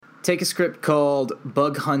Take a script called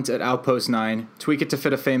Bug Hunt at Outpost 9, tweak it to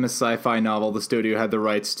fit a famous sci-fi novel the studio had the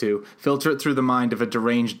rights to, filter it through the mind of a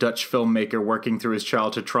deranged Dutch filmmaker working through his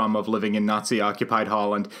childhood trauma of living in Nazi-occupied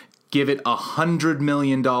Holland, give it $100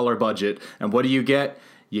 million budget, and what do you get?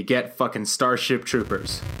 You get fucking Starship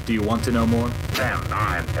Troopers. Do you want to know more? 10,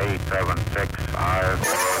 9, 8, 7, 6, 5,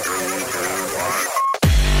 4, 3, 2, 1.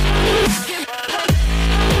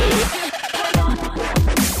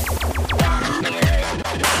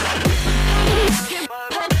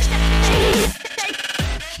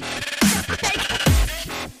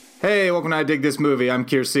 Hey, welcome to I Dig This Movie. I'm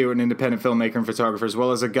Keir Seward, an independent filmmaker and photographer, as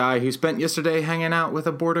well as a guy who spent yesterday hanging out with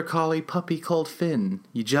a border collie puppy called Finn.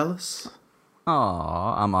 You jealous?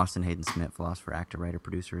 Aw, I'm Austin Hayden Smith, philosopher, actor, writer,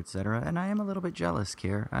 producer, etc. And I am a little bit jealous,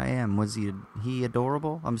 Keir. I am. Was he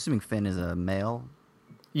adorable? I'm assuming Finn is a male.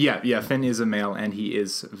 Yeah, Finn is a male, and he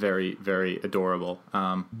is very, very adorable.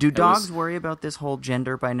 Do dogs worry about this whole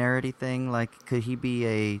gender binarity thing? Like, could he be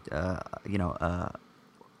a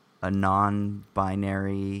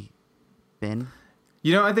non-binary Finn?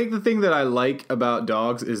 You know, I think the thing that I like about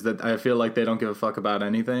dogs is that I feel like they don't give a fuck about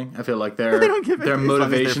anything. I feel like their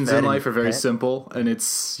motivations in life are very simple, and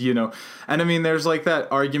it's, and I mean, there's like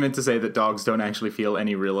that argument to say that dogs don't actually feel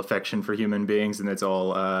any real affection for human beings, and it's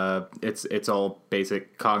all it's all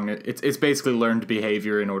basic it's basically learned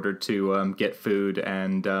behavior in order to get food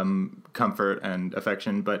and comfort and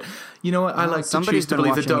affection. But you know what? I like to choose to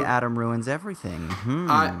believe that Adam Ruins Everything.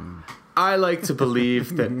 I like to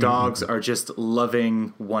believe that dogs are just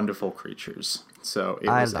loving, wonderful creatures. So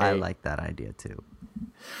I like that idea too.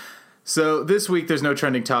 So this week there's no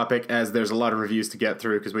trending topic, as there's a lot of reviews to get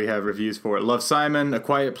through, because we have reviews for Love, Simon, A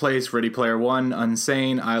Quiet Place, Ready Player One,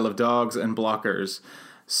 Unsane, Isle of Dogs, and Blockers.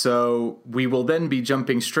 So we will then be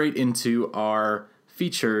jumping straight into our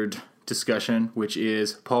featured discussion, which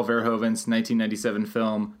is Paul Verhoeven's 1997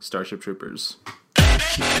 film Starship Troopers.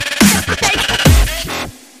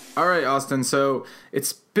 All right, Austin. So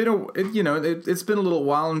it's been it's been a little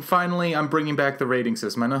while, and finally I'm bringing back the rating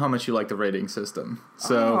system. I know how much you like the rating system.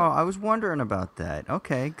 So I was wondering about that.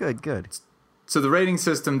 Okay, good. So the rating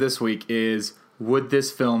system this week is: would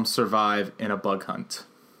this film survive in a bug hunt?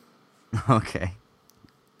 Okay.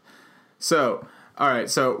 So, all right.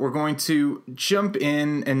 So we're going to jump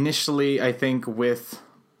in initially, I think, with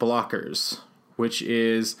Blockers, which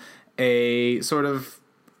is a sort of,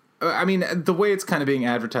 I mean, the way it's kind of being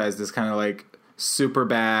advertised is kind of like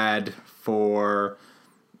Superbad for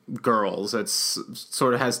girls. It's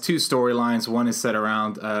sort of has two storylines. One is set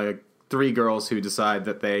around three girls who decide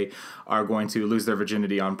that they are going to lose their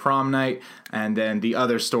virginity on prom night, and then the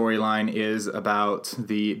other storyline is about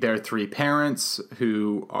their three parents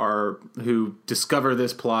who discover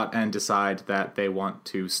this plot and decide that they want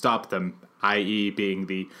to stop them, i.e., being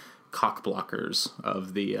the cock blockers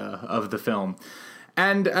of the film.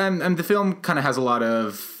 And the film kind of has a lot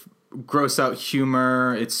of gross out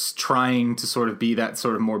humor. It's trying to sort of be that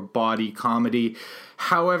sort of more bawdy comedy.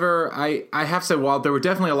 However, I have said, while there were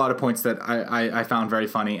definitely a lot of points that I found very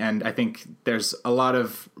funny, and I think there's a lot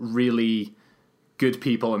of really good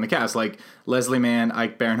people in the cast, like Leslie Mann,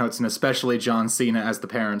 Ike Barinholtz, and especially John Cena as the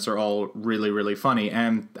parents are all really, really funny.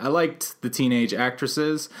 And I liked the teenage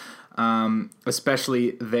actresses.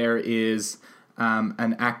 Especially there is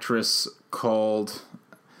an actress called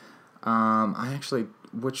her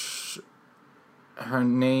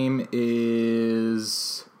name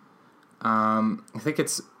is I think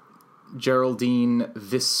it's Geraldine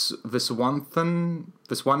Viswanathan.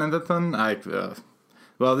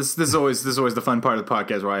 Well, this is always the fun part of the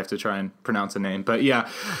podcast where I have to try and pronounce a name. But yeah,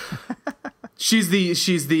 she's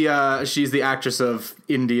the actress of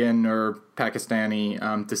Indian or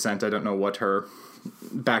Pakistani descent. I don't know what her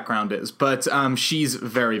background is, but she's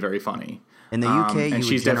very, very funny. In the UK, you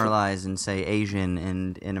would generalize and say Asian,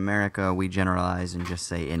 and in America, we generalize and just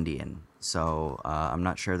say Indian. So I'm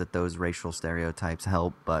not sure that those racial stereotypes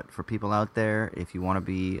help, but for people out there, if you want to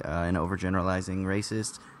be an overgeneralizing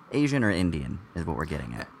racist, Asian or Indian is what we're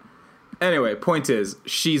getting at. Anyway, point is,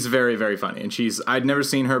 she's very, very funny, and I'd never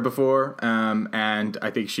seen her before, and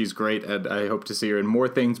I think she's great, and I hope to see her in more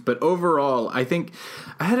things. But overall, I think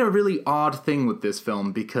I had a really odd thing with this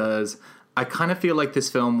film, because I kind of feel like this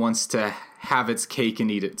film wants to have its cake and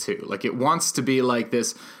eat it too. Like, it wants to be like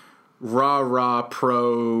this rah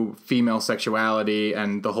pro female sexuality,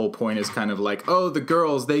 and the whole point is kind of like, oh, the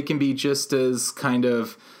girls, they can be just as kind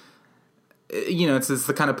of, it's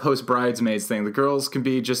the kind of post-Bridesmaids thing. The girls can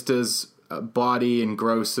be just as bawdy and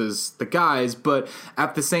gross as the guys, but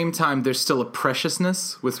at the same time, there's still a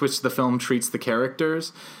preciousness with which the film treats the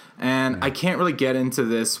characters. And I can't really get into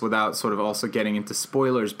this without sort of also getting into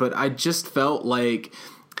spoilers, but I just felt like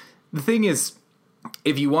the thing is,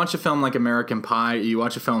 if you watch a film like American Pie, you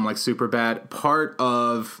watch a film like Superbad, part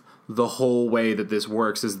of the whole way that this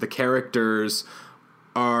works is the characters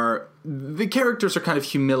are kind of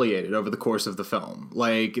humiliated over the course of the film.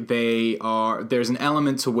 Like, there's an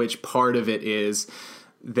element to which part of it is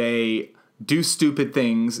they do stupid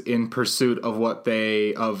things in pursuit of what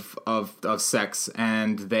of sex,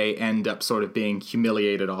 and they end up sort of being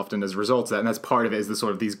humiliated often as a result of that. And that's part of it, is the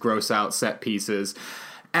sort of these gross out set pieces.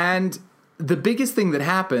 And the biggest thing that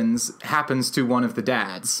happens to one of the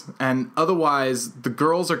dads, and otherwise the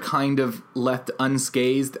girls are kind of left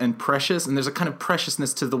unscathed and precious, and there's a kind of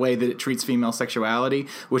preciousness to the way that it treats female sexuality,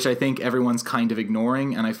 which I think everyone's kind of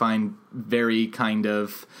ignoring, and I find very kind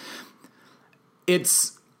of...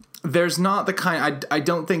 There's not the kind... I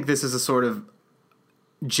don't think this is a sort of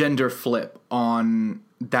gender flip on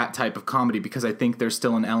that type of comedy, because I think there's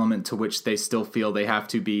still an element to which they still feel they have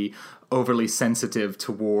to be overly sensitive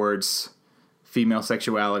towards female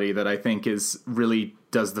sexuality that I think really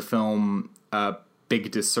does the film a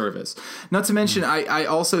big disservice. Not to mention, I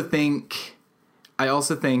also think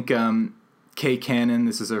Kay Cannon,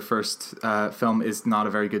 this is her first film, is not a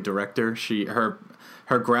very good director.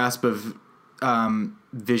 Her grasp of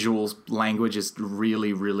visuals language is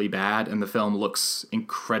really, really bad, and the film looks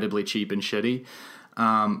incredibly cheap and shitty.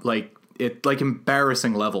 Like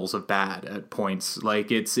embarrassing levels of bad at points. Like,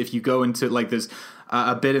 it's, if you go into, like, there's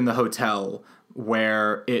a bit in the hotel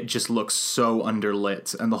where it just looks so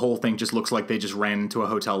underlit, and the whole thing just looks like they just ran into a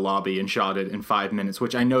hotel lobby and shot it in 5 minutes,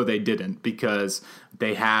 which I know they didn't, because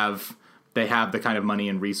they have the kind of money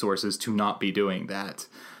and resources to not be doing that.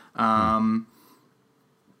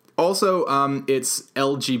 Also, its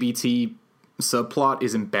LGBT subplot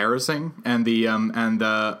is embarrassing, and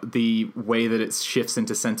the way that it shifts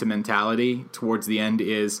into sentimentality towards the end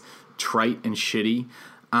is trite and shitty.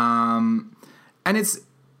 And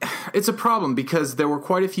it's a problem, because there were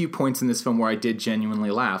quite a few points in this film where I did genuinely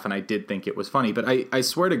laugh, and I did think it was funny. But I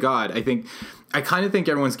swear to God, I kind of think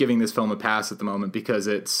everyone's giving this film a pass at the moment, because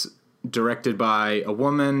it's directed by a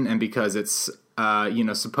woman, and because it's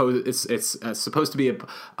supposed to be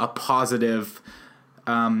a positive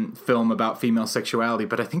film about female sexuality.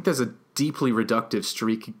 But I think there's a deeply reductive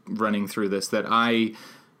streak running through this that I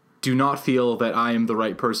do not feel that I am the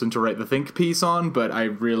right person to write the think piece on, but I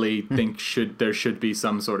really think there should be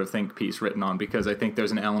some sort of think piece written on, because I think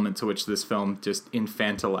there's an element to which this film just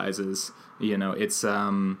infantilizes,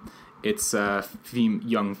 its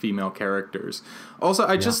young female characters. Also,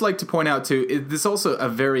 I'd just like to point out, too, there's also a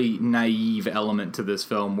very naive element to this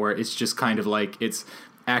film, where it's just kind of like, it's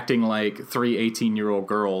acting like 3 18-year-old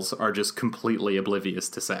girls are just completely oblivious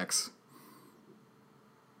to sex.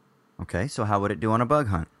 Okay, so how would it do on a bug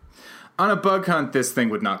hunt? On a bug hunt, this thing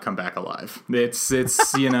would not come back alive. It's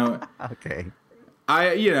Okay.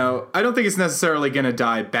 I don't think it's necessarily going to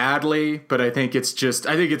die badly, but I think it's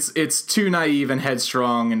too naive and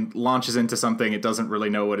headstrong, and launches into something it doesn't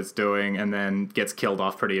really know what it's doing, and then gets killed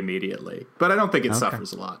off pretty immediately. But I don't think it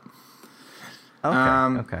suffers a lot.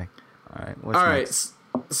 Okay. All right. What's next?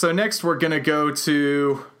 So next we're going to go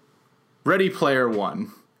to Ready Player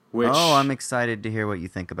One. I'm excited to hear what you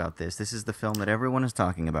think about this. This is the film that everyone is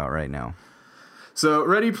talking about right now. So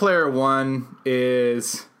Ready Player One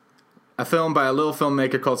is a film by a little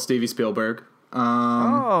filmmaker called Stevie Spielberg.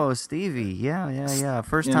 Stevie. Yeah.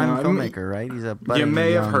 First-time filmmaker, right? He's a you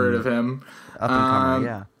may have heard of him. Up-and-comer,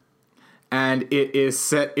 yeah. And it is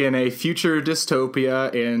set in a future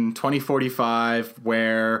dystopia in 2045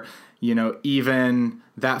 where, even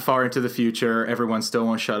that far into the future, everyone still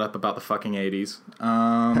won't shut up about the fucking 80s.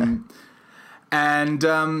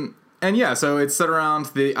 So it's set around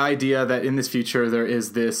the idea that in this future there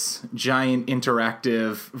is this giant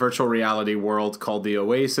interactive virtual reality world called the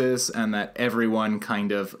Oasis, and that everyone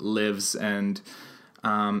kind of lives and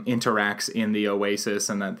interacts in the Oasis,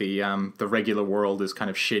 and that the regular world is kind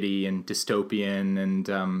of shitty and dystopian, and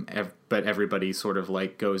but everybody sort of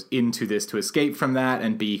like goes into this to escape from that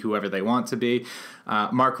and be whoever they want to be.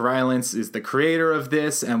 Mark Rylance is the creator of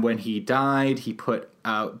this, and when he died, he put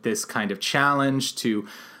out this kind of challenge to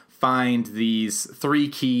find these 3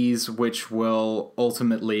 keys, which will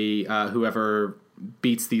ultimately, whoever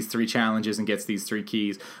beats these 3 challenges and gets these 3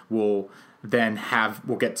 keys will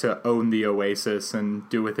get to own the Oasis and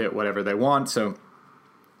do with it whatever they want. So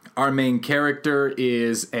our main character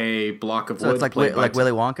is a block of wood. So it's like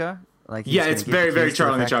Willy Wonka? It's very, very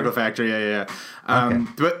Charlie and the Chocolate Factory. Yeah.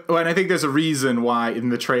 But I think there's a reason why in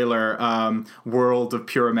the trailer, "World of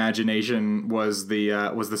Pure Imagination" was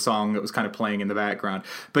the song that was kind of playing in the background.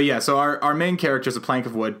 But yeah, so our main character is a plank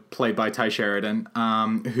of wood played by Ty Sheridan,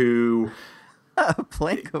 who A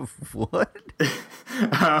plank of wood?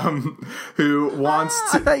 Who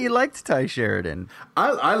wants to... I thought you liked Ty Sheridan.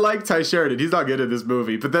 I like Ty Sheridan. He's not good at this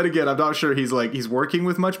movie. But then again, I'm not sure he's working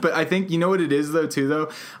with much. But I think, you know what it is, though?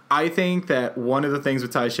 I think that one of the things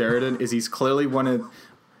with Ty Sheridan is he's clearly one of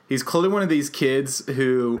these kids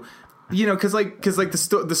who, you know, because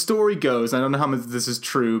the story goes, I don't know how much this is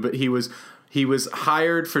true, but he was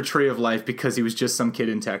hired for Tree of Life because he was just some kid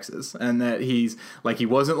in Texas, and that he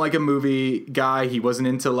wasn't like a movie guy. He wasn't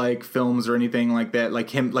into like films or anything like that. Like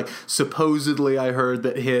him, like supposedly I heard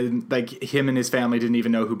that him and his family didn't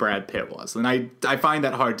even know who Brad Pitt was, and I find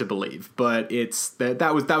that hard to believe, but it's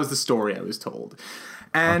that was the story I was told,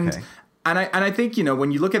 and. Okay. And I think, you know,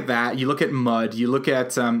 when you look at that, you look at Mud, you look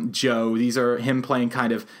at Joe, these are him playing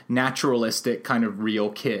kind of naturalistic, kind of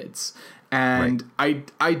real kids. And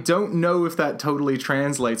right. I don't know if that totally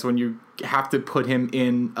translates when you have to put him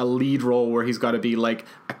in a lead role where he's got to be like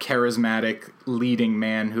a charismatic leading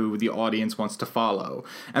man who the audience wants to follow.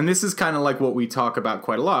 And this is kind of like what we talk about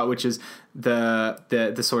quite a lot, which is the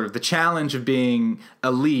sort of the challenge of being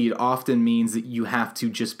a lead often means that you have to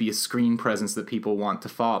just be a screen presence that people want to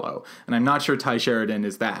follow. And I'm not sure Ty Sheridan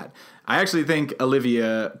is that. I actually think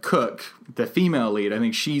Olivia Cook, the female lead, I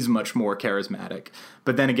think she's much more charismatic.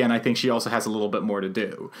 But then again, I think she also has a little bit more to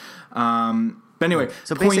do. But anyway,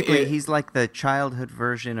 so basically, he's like the childhood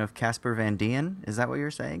version of Casper Van Dien. Is that what you're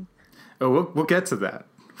saying? Oh, we'll get to that.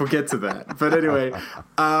 But anyway,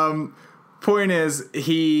 point is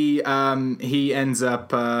he ends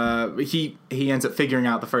up he ends up figuring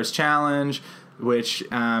out the first challenge, which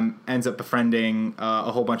ends up befriending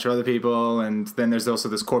a whole bunch of other people, and then there's also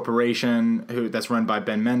this corporation that's run by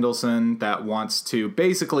Ben Mendelsohn that wants to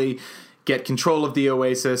basically get control of the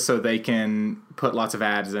Oasis so they can put lots of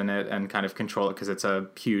ads in it and kind of control it because it's a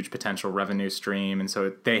huge potential revenue stream. And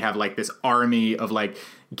so they have like this army of like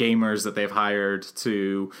gamers that they've hired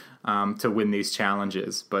to win these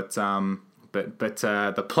challenges. But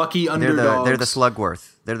the plucky underdogs, they're the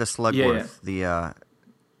Slugworth. They're the Slugworth. Yeah.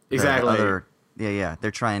 Exactly.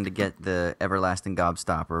 They're trying to get the everlasting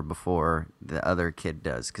gobstopper before the other kid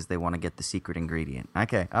does because they want to get the secret ingredient.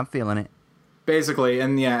 Okay, I'm feeling it. Basically,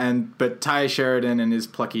 but Ty Sheridan and his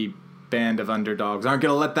plucky band of underdogs aren't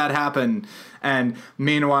going to let that happen. And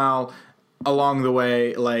meanwhile, along the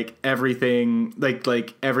way, like everything,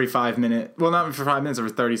 like every 5 minutes, well, not for 5 minutes,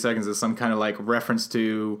 every 30 seconds is some kind of like reference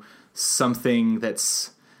to something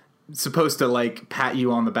that's supposed to like pat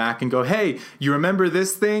you on the back and go, hey, you remember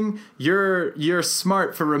this thing? You're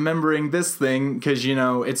smart for remembering this thing, because, you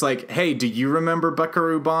know, it's like, hey, do you remember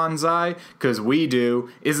Buckaroo Banzai? Because we do.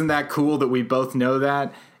 Isn't that cool that we both know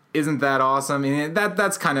that? Isn't that awesome? I mean,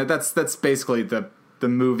 that's basically the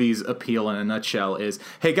movie's appeal in a nutshell is,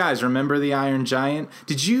 hey guys, remember the Iron Giant?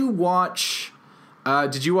 Did you watch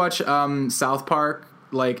South Park?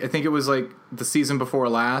 Like, I think it was like the season before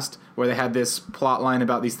last, where they had this plot line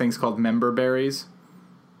about these things called member berries.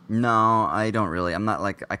 No, I don't really. I'm not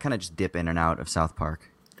like, I kind of just dip in and out of South Park.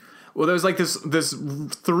 Well, there's like this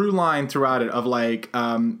through line throughout it of like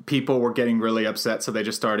people were getting really upset, so they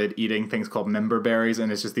just started eating things called member berries, and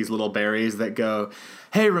it's just these little berries that go,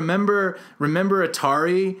 hey, remember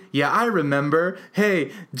Atari? Yeah, I remember.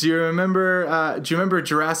 Hey, do you remember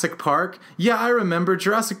Jurassic Park? Yeah, I remember.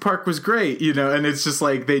 Jurassic Park was great, you know. And it's just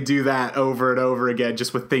like they do that over and over again,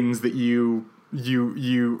 just with things that you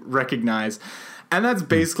recognize, and that's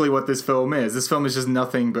basically what this film is. This film is just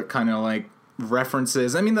nothing but kind of like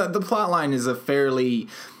references. I mean, the plot line is the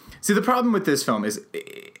problem with this film is,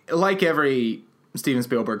 like every Steven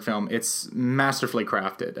Spielberg film, it's masterfully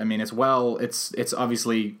crafted. I mean, it's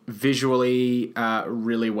obviously visually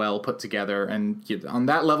really well put together, and on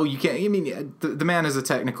that level you can't, I mean, the man is a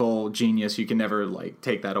technical genius. You can never like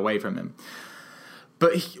take that away from him.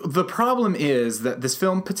 But the problem is that this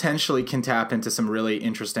film potentially can tap into some really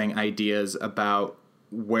interesting ideas about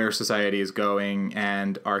where society is going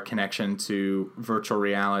and our connection to virtual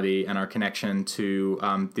reality and our connection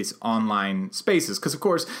to these online spaces. Because, of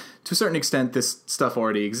course, to a certain extent, this stuff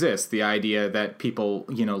already exists. The idea that people,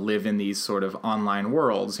 you know, live in these sort of online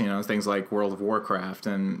worlds, you know, things like World of Warcraft,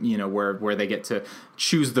 and, you know, where they get to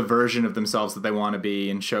choose the version of themselves that they want to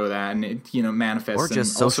be and show that, and it, you know, manifests. Or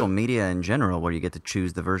just social media in general, where you get to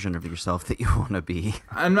choose the version of yourself that you want to be.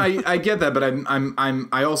 And I get that, but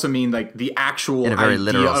I also mean like the actual idea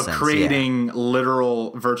of creating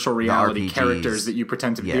literal virtual reality characters that you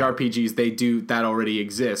pretend to be. The RPGs, they do that already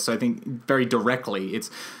exist. So I think very directly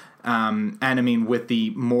it's. And I mean, with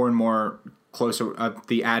the more and more closer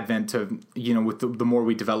the advent of, you know, with the more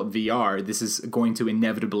we develop VR, this is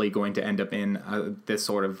inevitably going to end up in this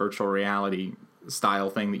sort of virtual reality style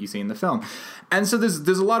thing that you see in the film. And so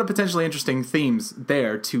there's a lot of potentially interesting themes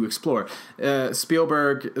there to explore.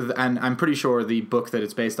 Spielberg, and I'm pretty sure the book that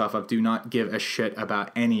it's based off of, do not give a shit about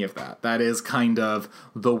any of that. That is kind of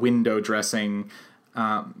the window dressing,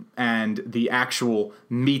 and the actual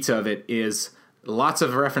meat of it is lots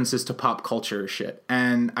of references to pop culture shit.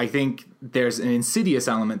 And I think there's an insidious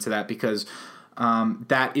element to that, because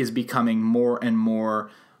that is becoming more and more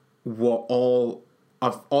what all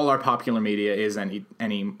our popular media is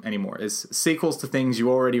anymore, is sequels to things you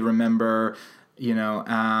already remember,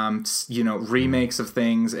 remakes of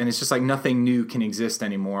things, and it's just like nothing new can exist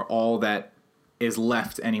anymore. All that is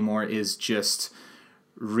left anymore is just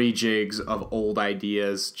rejigs of old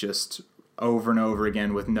ideas, just over and over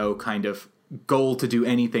again, with no kind of goal to do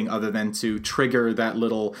anything other than to trigger that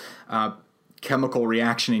little chemical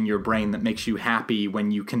reaction in your brain that makes you happy when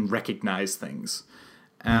you can recognize things.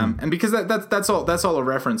 And because that's all a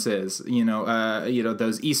reference is,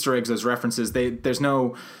 those Easter eggs, those references, there's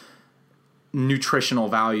no nutritional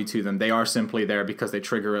value to them. They are simply there because they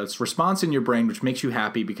trigger a response in your brain, which makes you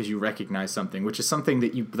happy because you recognize something, which is something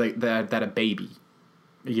that that a baby,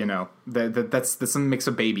 that's something that makes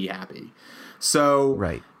a baby happy. So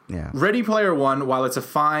right, yeah. Ready Player One, while it's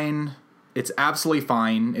absolutely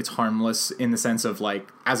fine. It's harmless in the sense of,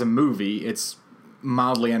 like, as a movie, it's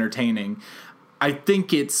mildly entertaining. I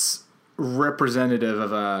think it's representative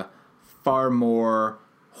of a far more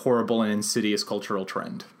horrible and insidious cultural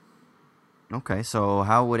trend. Okay, so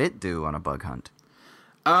how would it do on a bug hunt?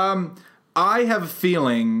 I have a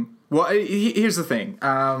feeling... Well, here's the thing.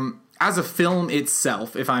 As a film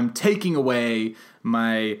itself, if I'm taking away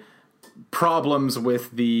my problems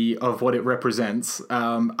with of what it represents,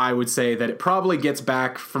 I would say that it probably gets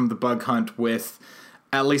back from the bug hunt with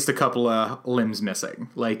at least a couple of limbs missing.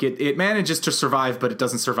 Like, it manages to survive, but it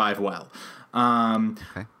doesn't survive well.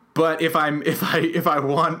 Okay. But if I'm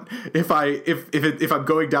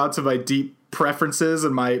going down to my deep preferences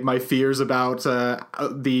and my fears about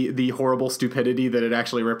the horrible stupidity that it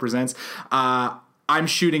actually represents, I'm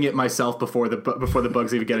shooting it myself before the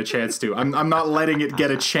bugs even get a chance to. I'm not letting it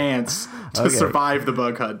get a chance to survive the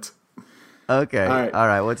bug hunt. Okay. All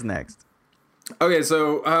right. What's next? Okay,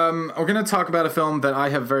 so we're going to talk about a film that I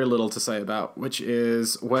have very little to say about, which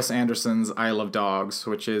is Wes Anderson's Isle of Dogs,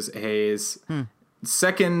 which is his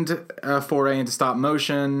second foray into stop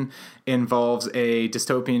motion. Involves a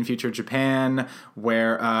dystopian future Japan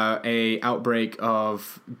where a outbreak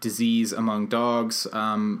of disease among dogs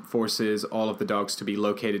forces all of the dogs to be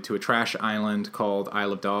located to a trash island called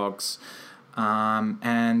Isle of Dogs.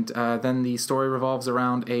 And then the story revolves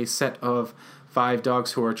around a set of 5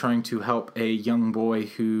 dogs who are trying to help a young boy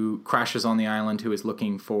who crashes on the island, who is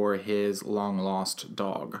looking for his long-lost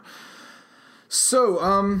dog. So,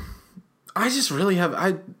 I just really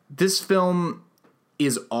this film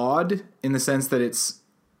is odd in the sense that it's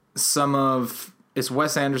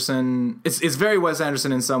Wes Anderson. It's very Wes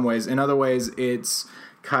Anderson in some ways. In other ways, it's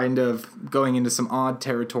kind of going into some odd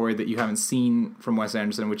territory that you haven't seen from Wes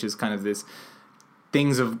Anderson, which is kind of this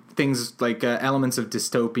things like elements of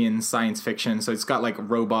dystopian science fiction. So it's got like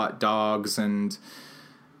robot dogs and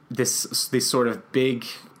this sort of big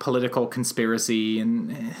political conspiracy,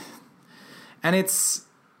 and it's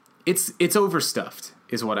overstuffed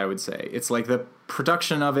is what I would say. It's like the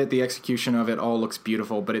production of it, the execution of it all looks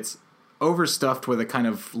beautiful, but it's overstuffed with a kind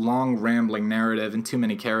of long rambling narrative and too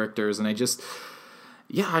many characters. And it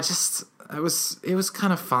was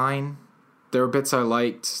kind of fine. There were bits I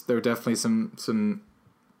liked. There were definitely some and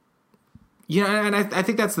I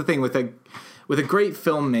think that's the thing with a great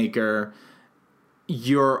filmmaker.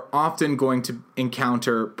 You're often going to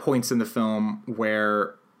encounter points in the film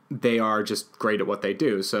where they are just great at what they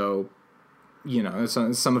do. So,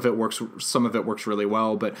 some of it works really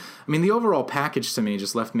well. But I mean, the overall package to me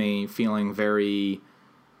just left me feeling very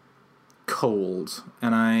cold.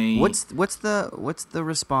 And what's the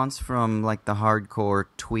response from, like, the hardcore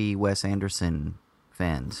twee Wes Anderson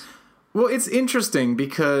fans? Well, it's interesting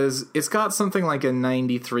because it's got something like a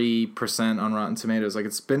 93% on Rotten Tomatoes. Like,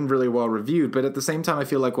 it's been really well reviewed, but at the same time, I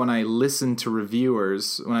feel like when I listen to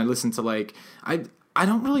reviewers, I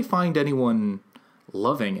don't really find anyone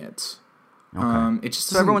loving it. Okay. It just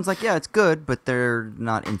so everyone's like, yeah, it's good, but they're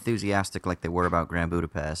not enthusiastic like they were about Grand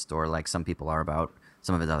Budapest, or like some people are about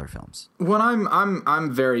some of his other films. When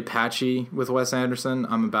I'm very patchy with Wes Anderson.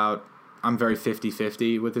 I'm very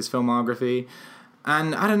 50-50 with his filmography.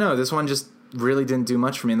 And I don't know, this one just really didn't do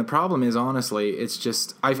much for me. And the problem is, honestly, it's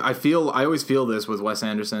just I always feel this with Wes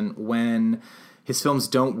Anderson. When his films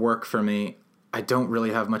don't work for me, I don't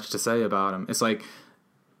really have much to say about him. It's like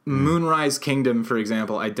Moonrise Kingdom, for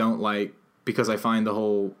example, I don't like because I find the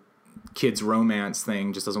whole kids romance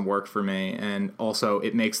thing just doesn't work for me. And also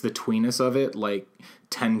it makes the tweeness of it like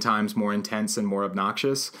 10 times more intense and more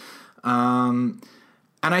obnoxious. And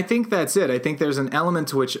I think that's it. I think there's an element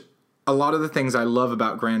to which a lot of the things I love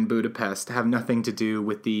about Grand Budapest have nothing to do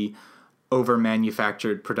with the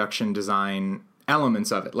over-manufactured production design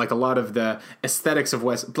elements of it. Like a lot of the aesthetics of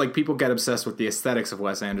Wes, like people get obsessed with the aesthetics of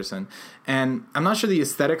Wes Anderson. And I'm not sure the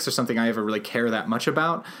aesthetics are something I ever really care that much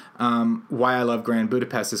about. Why I love Grand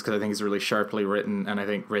Budapest is because I think it's really sharply written, and I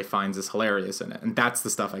think Ralph Fiennes is hilarious in it. And that's the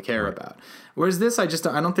stuff I care about. Whereas this, I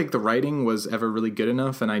don't think the writing was ever really good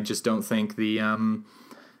enough, and I just don't think the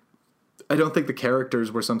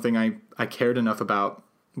characters were something I cared enough about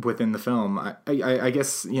within the film. I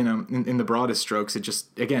guess, you know, in the broadest strokes, it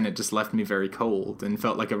just left me very cold and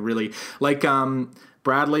felt like a really, like,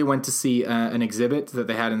 Bradley went to see an exhibit that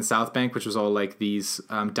they had in South Bank, which was all like these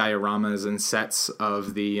dioramas and sets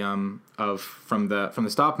of the from the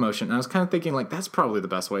stop motion. And I was kind of thinking, like, that's probably the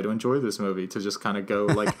best way to enjoy this movie, to just kind of go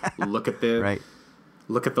like look at the right.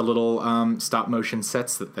 Look at the little stop motion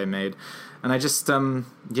sets that they made. And I just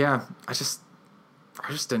I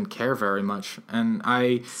just didn't care very much. And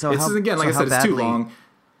it's too long.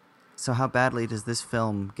 So how badly does this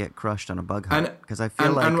film get crushed on a bug hunt? Because I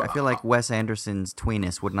feel like Wes Anderson's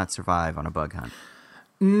tweeness would not survive on a bug hunt.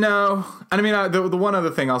 No. And I mean, the one other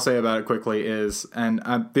thing I'll say about it quickly is, and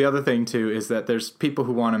the other thing too, is that there's people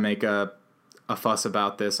who want to make a fuss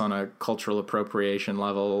about this on a cultural appropriation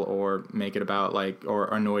level, or make it about like, or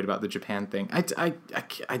are annoyed about the Japan thing.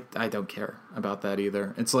 I don't care about that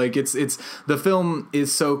either. It's like, it's the film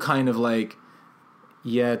is so kind of like,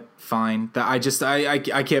 yeah, fine, that I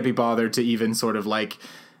can't be bothered to even sort of like,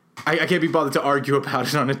 I can't be bothered to argue about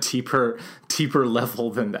it on a deeper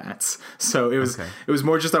level than that. So it was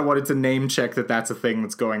more just I wanted to name check that that's a thing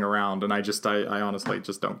that's going around, and I honestly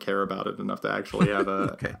just don't care about it enough to actually have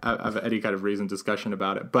have any kind of reasoned discussion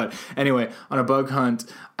about it. But anyway, on a bug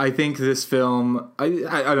hunt, I think this film, I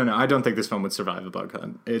don't know, I don't think this film would survive a bug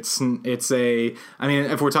hunt. I mean,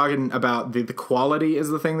 if we're talking about the quality is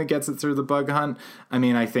the thing that gets it through the bug hunt, I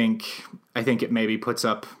mean, I think it maybe puts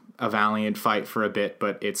up a valiant fight for a bit,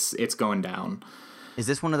 but it's going down. Is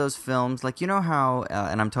this one of those films, like, you know how,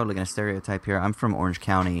 and I'm totally going to stereotype here, I'm from Orange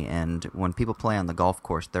County, and when people play on the golf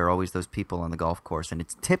course, there are always those people on the golf course, and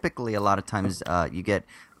it's typically, a lot of times, you get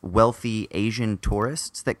wealthy Asian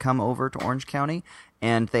tourists that come over to Orange County,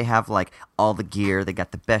 and they have, like, all the gear, they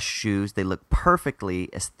got the best shoes, they look perfectly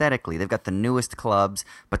aesthetically, they've got the newest clubs,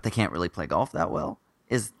 but they can't really play golf that well.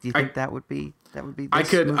 Do you think that would be this movie?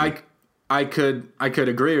 I could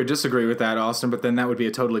agree or disagree with that, Austin, but then that would be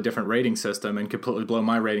a totally different rating system and completely blow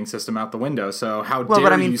my rating system out the window. So how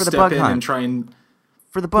dare you step in and try and...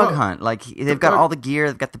 For the bug hunt, like, they've got all the gear,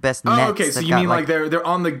 they've got the best nets. Oh, okay, so you mean like they're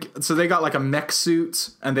on the... So they got like a mech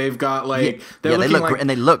suit, and they've got like... they look great. And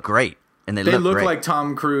they look great. Like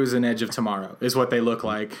Tom Cruise in Edge of Tomorrow is what they look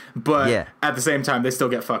like. But at the same time, they still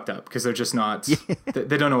get fucked up because they're just not...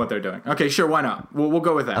 They don't know what they're doing. Okay, sure, why not? We'll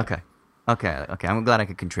go with that. Okay. I'm glad I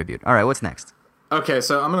could contribute. All right, what's next? Okay,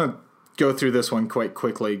 so I'm going to go through this one quite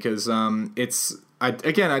quickly because I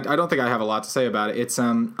don't think I have a lot to say about it. It's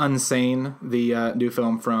Unsane, the new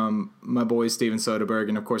film from my boy Steven Soderbergh,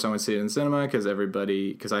 and of course I went to see it in cinema because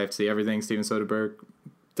I have to see everything Steven Soderbergh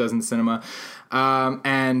does in the cinema.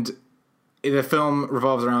 And the film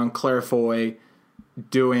revolves around Claire Foy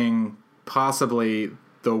doing possibly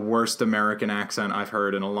the worst American accent I've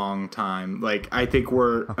heard in a long time. Like, I think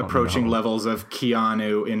we're approaching levels of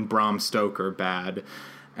Keanu in Bram Stoker bad.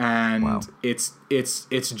 And it's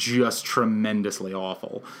just tremendously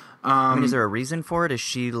awful. I mean, is there a reason for it? Is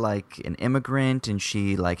she like an immigrant and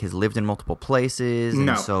she like has lived in multiple places?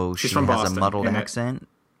 And so she has Boston, a muddled accent?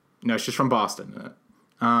 No, she's from Boston.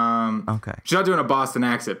 Okay. She's not doing a Boston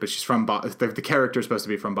accent, but she's from the character is supposed to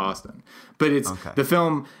be from Boston. But it's the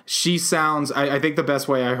film. She sounds. I think the best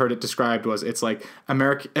way I heard it described was it's like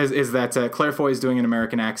is that Claire Foy is doing an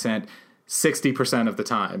American accent 60% of the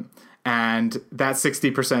time, and that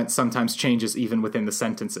 60% sometimes changes even within the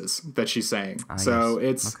sentences that she's saying. So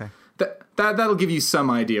it's that'll give you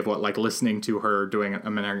some idea of what like listening to her doing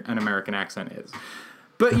an American accent is.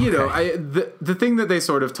 But, you know, the thing that they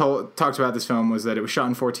sort of talked about this film was that it was shot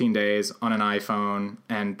in 14 days on an iPhone,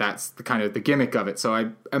 and that's the kind of the gimmick of it. So I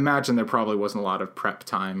imagine there probably wasn't a lot of prep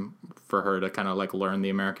time for her to kind of like learn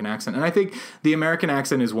the American accent. And I think the American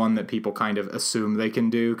accent is one that people kind of assume they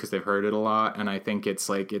can do because they've heard it a lot. And I think it's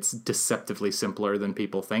deceptively simpler than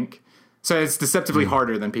people think. So it's deceptively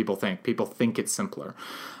harder than people think. People think it's simpler.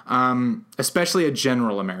 Especially a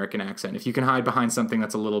general American accent. If you can hide behind something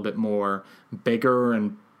that's a little bit more bigger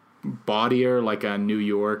and bawdier, like a New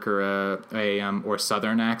York or or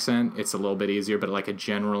Southern accent, it's a little bit easier. But like a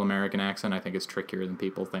general American accent, I think is trickier than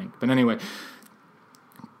people think. But anyway,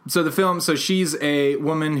 so she's a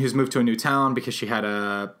woman who's moved to a new town because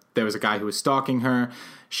there was a guy who was stalking her.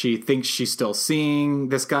 She thinks she's still seeing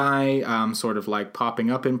this guy, sort of like popping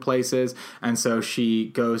up in places. And so she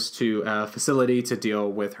goes to a facility to deal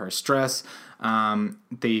with her stress.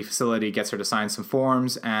 The facility gets her to sign some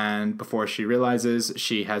forms. And before she realizes,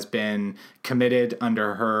 she has been committed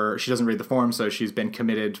she doesn't read the form, so she's been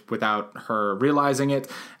committed without her realizing it.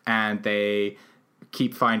 And they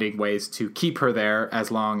keep finding ways to keep her there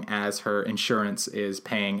as long as her insurance is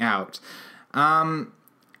paying out.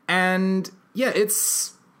 And yeah,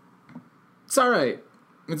 it's all right.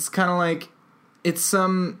 It's kind of like it's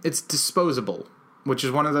disposable, which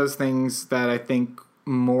is one of those things that I think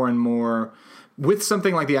more and more with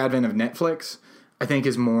something like the advent of Netflix, I think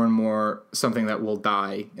is more and more something that will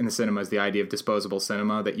die in the cinema, is the idea of disposable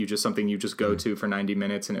cinema, that you just go to for 90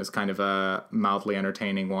 minutes and it's kind of a mildly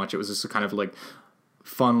entertaining watch. It was just a kind of like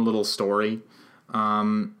fun little story.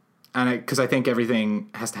 Because I think everything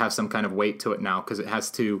has to have some kind of weight to it now, because it has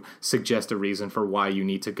to suggest a reason for why you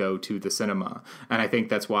need to go to the cinema. And I think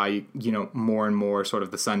that's why, more and more sort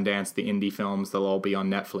of the Sundance, the indie films, they'll all be on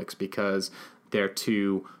Netflix because they're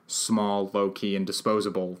too small, low-key, and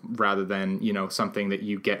disposable rather than, something that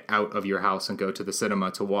you get out of your house and go to the cinema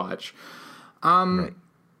to watch. Right.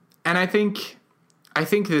 And I think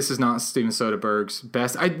this is not Steven Soderbergh's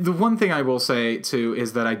best. The one thing I will say, too,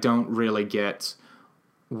 is that I don't really get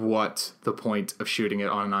what the point of shooting it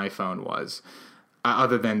on an iPhone was,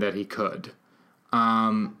 other than that he could.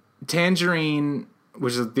 Tangerine,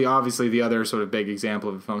 which is obviously the other sort of big example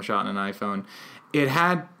of a film shot on an iPhone, it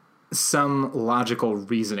had some logical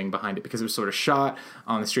reasoning behind it because it was sort of shot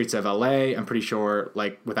on the streets of LA, I'm pretty sure,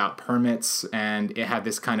 like without permits, and it had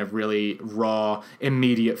this kind of really raw,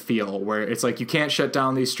 immediate feel where it's like you can't shut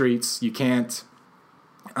down these streets, you can't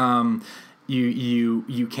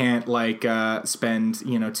you can't like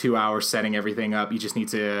spend 2 hours setting everything up. You just need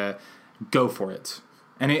to go for it,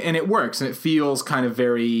 and it works, and it feels kind of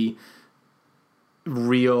very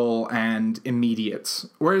real and immediate.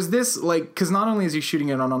 Whereas this, like, because not only is he shooting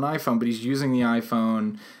it on an iPhone, but he's using the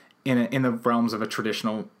iPhone in the realms of a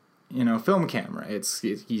traditional film camera.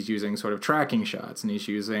 He's using sort of tracking shots, and he's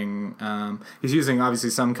using obviously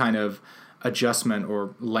some kind of adjustment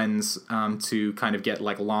or lens to kind of get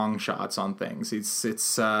like long shots on things. It's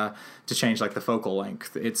to change like the focal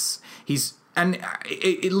length. It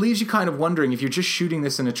leaves you kind of wondering, if you're just shooting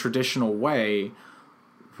this in a traditional way,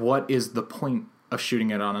 what is the point of shooting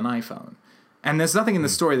it on an iPhone? And there's nothing in the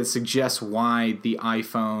story that suggests why the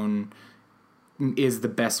iPhone is the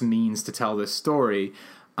best means to tell this story.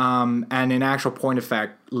 And in actual point of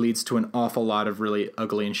fact leads to an awful lot of really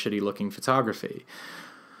ugly and shitty looking photography.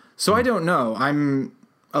 So I don't know. I'm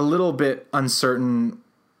a little bit uncertain.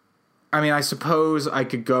 I mean, I suppose I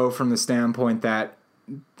could go from the standpoint that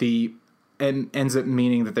it ends up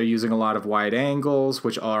meaning that they're using a lot of wide angles,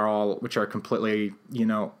 which are completely,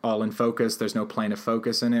 all in focus. There's no plane of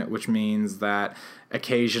focus in it, which means that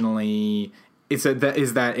occasionally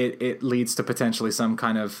it leads to potentially some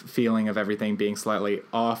kind of feeling of everything being slightly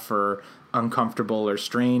off or uncomfortable or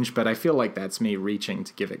strange. But I feel like that's me reaching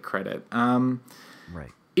to give it credit.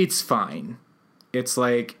 Right. It's fine. It's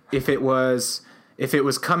like if it was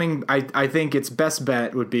coming, I think its best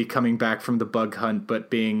bet would be coming back from the bug hunt, but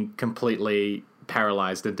being completely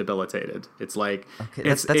paralyzed and debilitated. It's like, okay,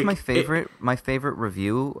 that's my favorite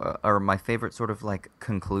review, or my favorite sort of like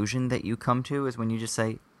conclusion that you come to, is when you just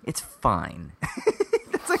say it's fine.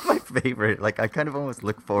 That's like my favorite. Like, I kind of almost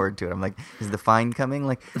look forward to it. I'm like, is the fine coming?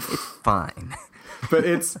 Like, it's fine. But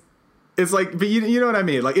it's like, but you know what I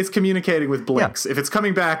mean? Like, it's communicating with blinks. Yeah. If it's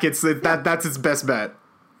coming back, that's its best bet.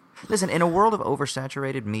 Listen, in a world of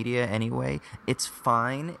oversaturated media anyway, it's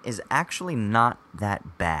fine is actually not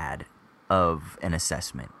that bad of an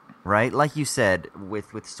assessment, right? Like you said,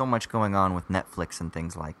 with so much going on with Netflix and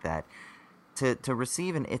things like that, to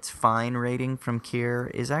receive an it's fine rating from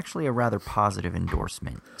Keir is actually a rather positive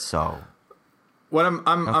endorsement. So what I'm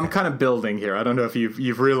kind of building here. I don't know if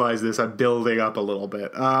you've realized this. I'm building up a little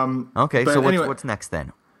bit. Okay, so what's next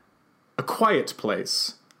then? A Quiet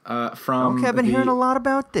Place. I've been hearing a lot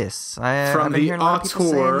about this. I've been hearing a lot of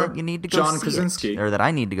people saying that you need to go John see Krasinski. it, or that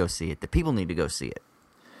I need to go see it. That people need to go see it.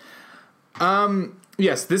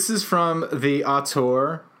 Yes, this is from the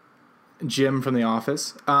auteur, Jim from The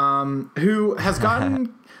Office, who has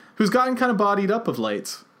gotten kind of bodied up of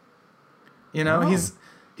late. He's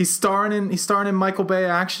starring in Michael Bay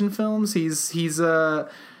action films. He's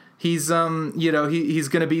he's gonna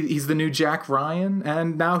be, he's the new Jack Ryan,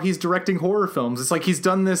 and now he's directing horror films. It's like he's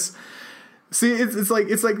done this. See, it's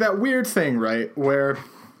like that weird thing, right? Where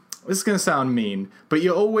this is gonna sound mean, but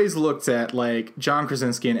you always looked at like John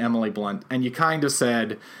Krasinski and Emily Blunt, and you kind of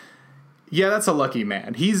said, yeah, that's a lucky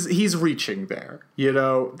man. He's reaching there. You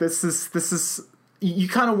know, this is. You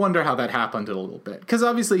kind of wonder how that happened a little bit. Because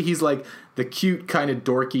obviously he's like the cute kind of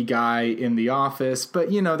dorky guy in The Office.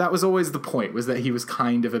 But, you know, that was always the point, was that he was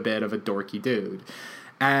kind of a bit of a dorky dude.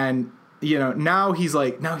 And, you know, now he's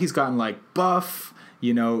gotten like buff.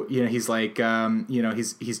 You know, he's like,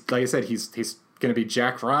 he's like I said, he's going to be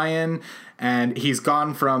Jack Ryan. And he's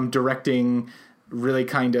gone from directing really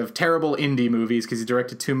kind of terrible indie movies, because he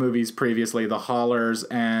directed 2 movies previously, The Haulers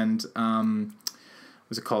and...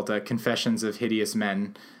 was it called Confessions of Hideous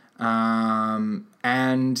Men, and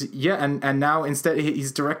now instead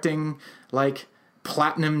he's directing like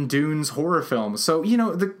Platinum Dunes horror films. So, you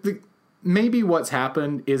know, the maybe what's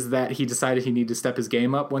happened is that he decided he needed to step his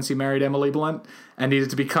game up once he married Emily Blunt, and needed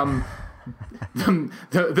to become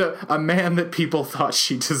a man that people thought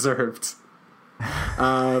she deserved.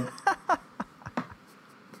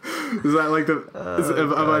 Is that like am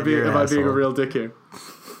I being a real dick here?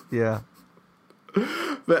 Yeah.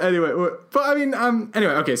 But anyway,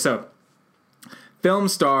 okay, so film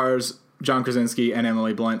stars John Krasinski and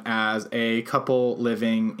Emily Blunt as a couple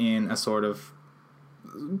living in a sort of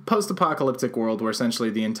post-apocalyptic world where essentially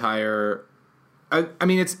the entire...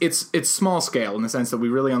 it's small scale in the sense that we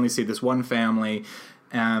really only see this one family,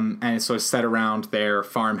 and it's sort of set around their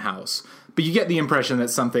farmhouse. But you get the impression that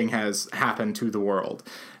something has happened to the world.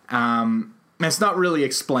 And it's not really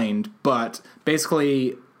explained, but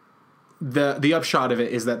basically... The upshot of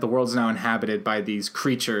it is that the world's now inhabited by these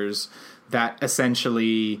creatures that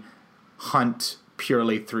essentially hunt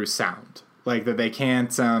purely through sound. Like that they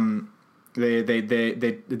can't they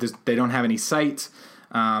don't have any sight.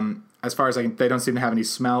 As far as they don't seem to have any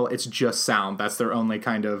smell. It's just sound. That's their only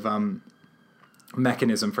kind of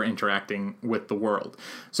mechanism for interacting with the world.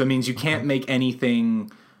 So it means you can't make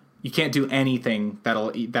anything. You can't do anything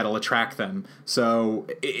that'll attract them. So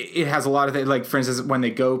it has a lot of things. Like, for instance, when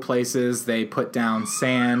they go places, they put down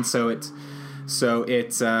sand so it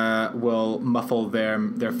will muffle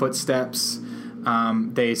their footsteps.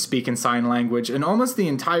 They speak in sign language, and almost the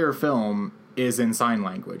entire film is in sign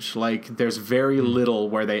language. Like, there's very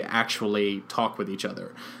little where they actually talk with each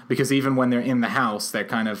other, because even when they're in the house, they're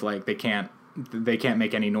kind of like they can't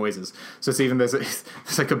make any noises. So it's even there's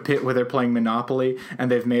like a bit where they're playing Monopoly,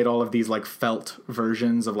 and they've made all of these like felt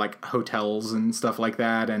versions of like hotels and stuff like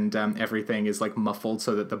that, and everything is like muffled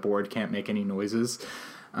so that the board can't make any noises.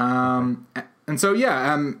 And so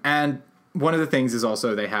and one of the things is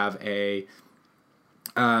also they have an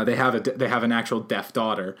actual deaf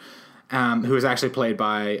daughter, who is actually played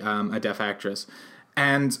by a deaf actress,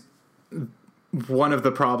 and one of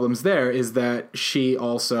the problems there is that she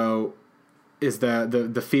also is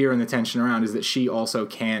the fear and the tension around is that she also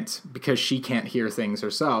can't, because she can't hear things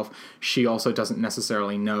herself, she also doesn't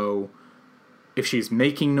necessarily know if she's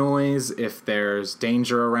making noise, if there's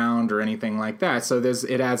danger around or anything like that. So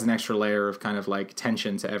it adds an extra layer of kind of like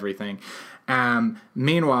tension to everything.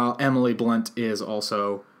 Meanwhile, Emily Blunt is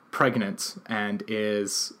also pregnant and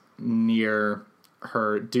is near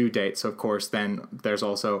her due date. So of course then there's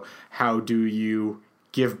also, how do you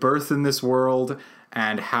give birth in this world?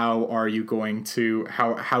 And how are you going to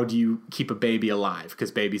how do you keep a baby alive? Because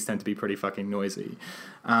babies tend to be pretty fucking noisy.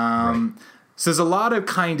 Right. So there's a lot of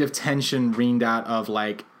kind of tension reamed out of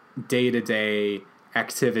like day-to-day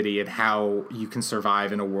activity and how you can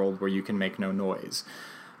survive in a world where you can make no noise.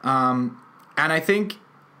 And I think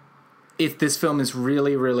if this film is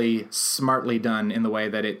really, really smartly done in the way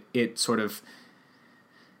that it sort of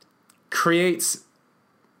creates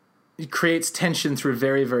tension through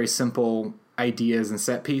very, very simple ideas and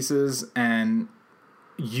set pieces, and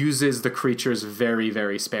uses the creatures very,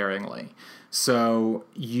 very sparingly. So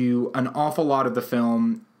an awful lot of the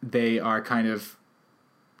film, they are kind of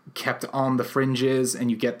kept on the fringes,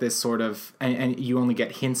 and you get this sort of, and you only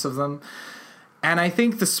get hints of them. And I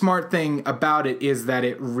think the smart thing about it is that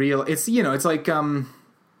it's like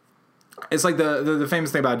the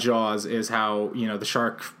famous thing about Jaws is how, the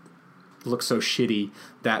shark looks so shitty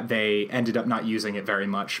that they ended up not using it very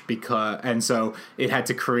much, and so it had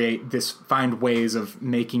to find ways of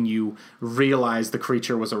making you realize the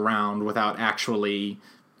creature was around without actually,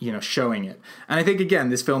 showing it. And I think, again,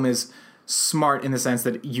 this film is smart in the sense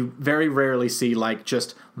that you very rarely see like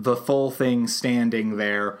just the full thing standing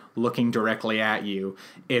there looking directly at you.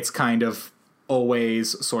 It's kind of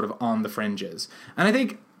always sort of on the fringes. And I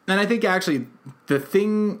think actually the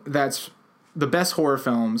thing that's the best horror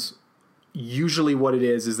films usually what it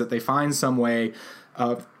is that they find some way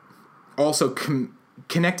of also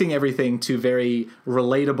connecting everything to very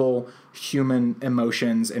relatable human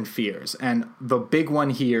emotions and fears. And the big one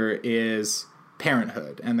here is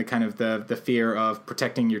parenthood and the kind of the fear of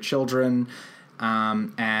protecting your children,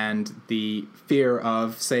 and the fear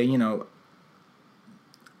of, say,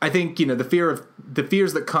 I think, the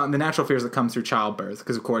natural fears that come through childbirth,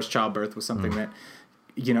 because of course childbirth was something that,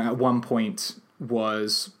 at one point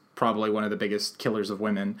was probably one of the biggest killers of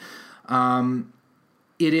women.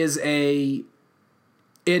 It is and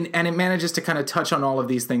it manages to kind of touch on all of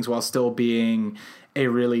these things while still being a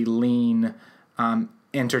really lean,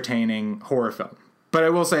 entertaining horror film. But I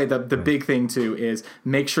will say the big thing too is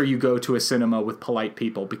make sure you go to a cinema with polite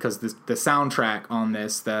people, because the soundtrack on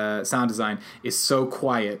this, the sound design, is so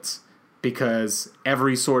quiet because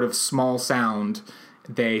every sort of small sound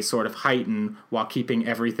they sort of heighten while keeping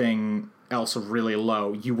everything else really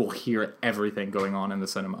low. You will hear everything going on in the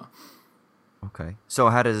cinema. Okay. So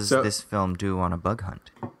how does this film do on a bug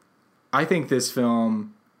hunt? I think this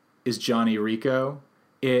film is Johnny Rico.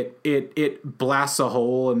 It blasts a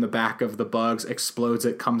hole in the back of the bugs, explodes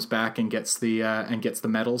it, comes back and gets the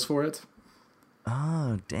medals for it.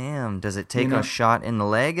 Oh, damn. Does it take a shot in the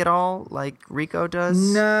leg at all like Rico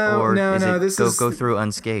does? No, or no, does no. It go through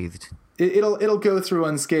unscathed? It'll go through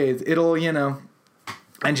unscathed. It'll,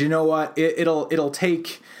 and you know what? It'll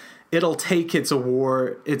take its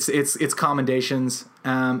award, its commendations,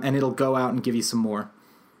 and it'll go out and give you some more.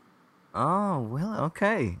 Oh, well,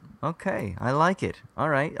 okay. Okay, I like it. All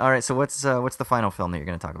right. So what's the final film that you're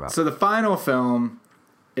going to talk about? So the final film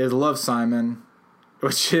is Love, Simon,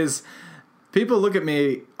 which is, people look at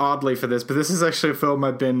me oddly for this, but this is actually a film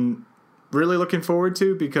I've been really looking forward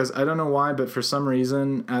to, because I don't know why, but for some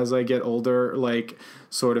reason, as I get older, like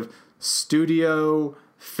sort of studio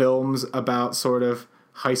films about sort of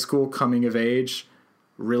high school coming of age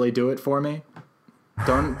really do it for me.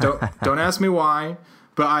 Don't ask me why.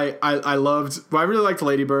 But I really liked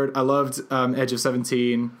Lady Bird. I loved Edge of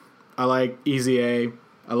 17. I like Easy A.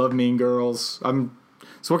 I love Mean Girls.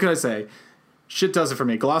 So what can I say? Shit does it for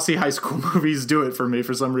me. Glossy high school movies do it for me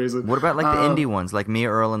for some reason. What about like the indie ones, like Me,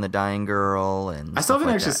 Earl, and the Dying Girl? And I still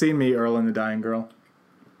haven't actually seen Me, Earl, and the Dying Girl.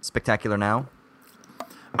 Spectacular Now?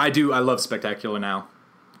 I do. I love Spectacular Now.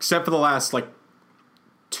 Except for the last,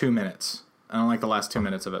 2 minutes. I don't like the last 2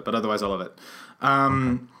 minutes of it, but otherwise I love it.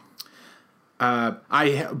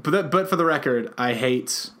 But for the record, I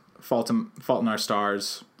hate Fault in Our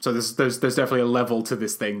Stars. So there's definitely a level to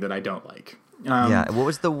this thing that I don't like. Yeah. What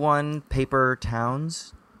was the one, Paper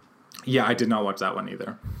Towns? Yeah, I did not watch that one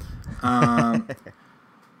either.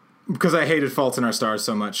 Because I hated Fault in Our Stars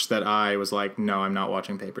so much that I was like, no, I'm not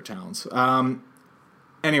watching Paper Towns.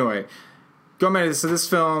 Anyway, going back to this. So this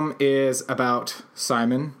film is about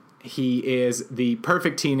Simon. He is the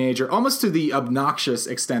perfect teenager, almost to the obnoxious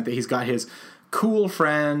extent that he's got his cool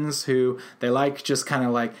friends who they like just kind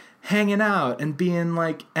of like hanging out and being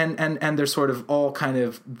like, and they're sort of all kind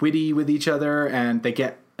of witty with each other, and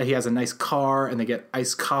he has a nice car, and they get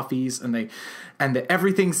iced coffees, and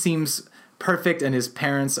everything seems perfect, and his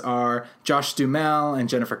parents are Josh Duhamel and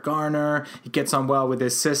Jennifer Garner. He gets on well with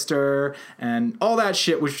his sister and all that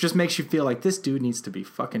shit, which just makes you feel like this dude needs to be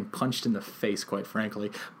fucking punched in the face, quite frankly.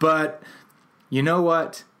 But you know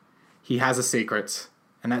what? He has a secret,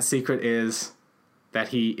 and that secret is that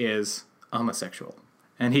he is homosexual.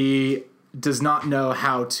 And he does not know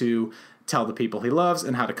how to tell the people he loves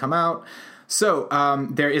and how to come out. So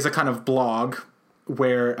there is a kind of blog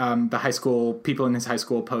where the high school people in his high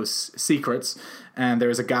school post secrets, and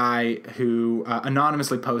there's a guy who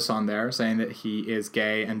anonymously posts on there saying that he is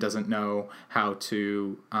gay and doesn't know how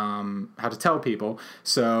to tell people.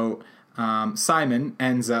 So Simon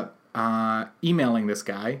ends up emailing this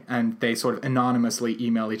guy, and they sort of anonymously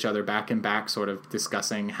email each other back and back, sort of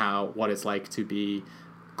discussing what it's like to be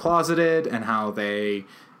closeted and how they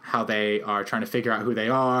are trying to figure out who they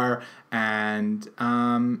are, and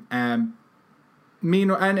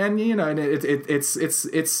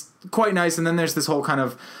it's quite nice. And then there's this whole kind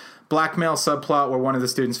of blackmail subplot where one of the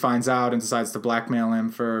students finds out and decides to blackmail him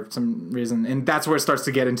for some reason, and that's where it starts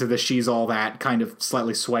to get into the she's all that kind of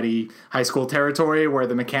slightly sweaty high school territory, where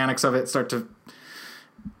the mechanics of it start to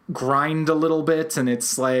grind a little bit. And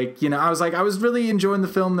it's like, I was really enjoying the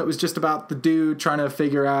film that was just about the dude trying to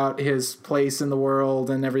figure out his place in the world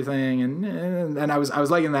and everything, and I was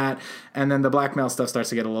liking that. And then the blackmail stuff starts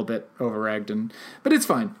to get a little bit over-egged, but it's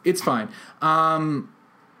fine.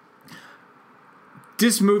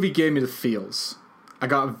 This movie gave me the feels. I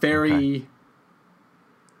got very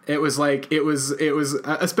It was like it was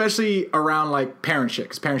especially around like parent shit,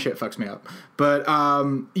 because parent shit fucks me up. But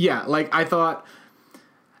yeah, like I thought,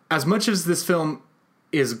 as much as this film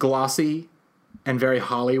is glossy and very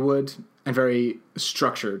Hollywood and very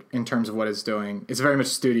structured in terms of what it's doing, it's very much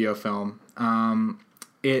studio film.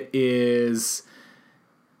 It is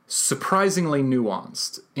surprisingly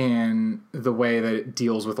nuanced in the way that it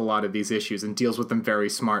deals with a lot of these issues and deals with them very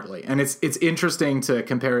smartly. And it's interesting to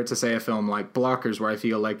compare it to, say, a film like Blockers, where I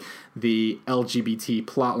feel like the LGBT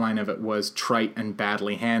plotline of it was trite and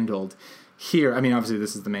badly handled. Here, I mean, obviously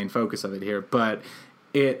this is the main focus of it here, but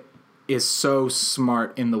it is so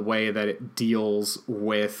smart in the way that it deals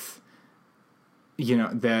with, you know,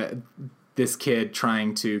 this kid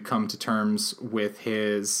trying to come to terms with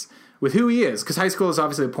who he is, because high school is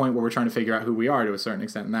obviously the point where we're trying to figure out who we are to a certain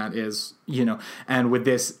extent, and that is, you know, and with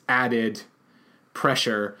this added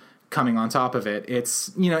pressure coming on top of it,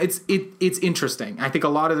 it's, you know, it's interesting. I think a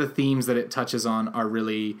lot of the themes that it touches on are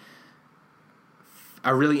really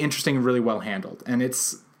interesting and really well handled, and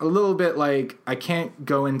it's a little bit like, I can't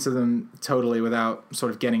go into them totally without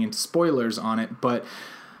sort of getting into spoilers on it, but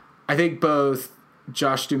I think both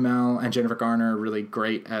Josh Duhamel and Jennifer Garner are really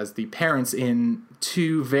great as the parents in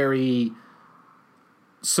two very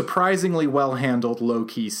surprisingly well-handled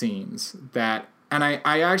low-key scenes that, and I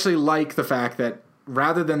actually like the fact that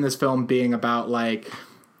rather than this film being about like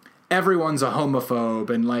everyone's a homophobe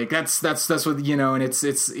and like that's what, you know, and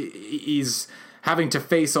he's having to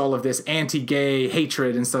face all of this anti-gay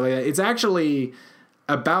hatred and stuff like that, it's actually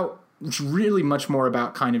about, really much more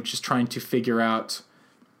about kind of just trying to figure out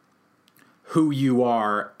who you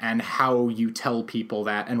are and how you tell people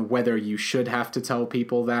that and whether you should have to tell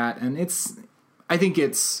people that. And I think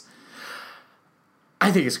it's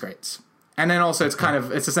great. And then also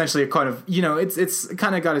it's essentially a kind of, you know, it's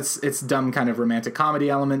kind of got its dumb kind of romantic comedy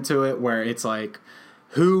element to it, where it's like,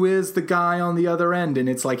 who is the guy on the other end? And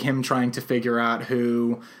it's like him trying to figure out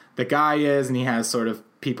who the guy is, and he has sort of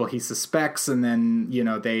people he suspects, and then, you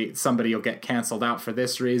know, somebody will get canceled out for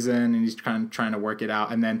this reason, and he's kind of trying to work it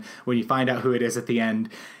out. And then when you find out who it is at the end,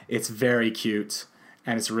 it's very cute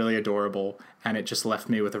and it's really adorable, and it just left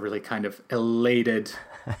me with a really kind of elated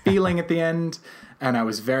feeling at the end, and I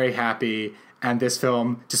was very happy. And this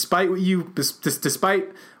film, despite what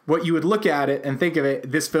you would look at it and think of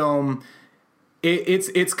it, this film,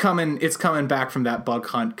 it's coming back from that bug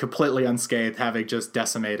hunt completely unscathed, having just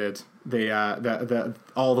decimated the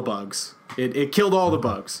all the bugs. It killed all the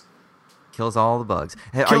bugs. Kills all the bugs.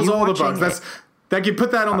 Hey, kills all the bugs. That you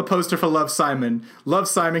put that on the poster for Love, Simon. Love,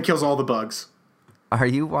 Simon kills all the bugs. Are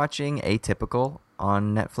you watching Atypical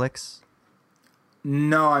on Netflix?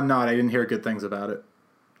 No, I'm not. I didn't hear good things about it.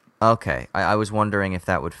 Okay, I was wondering if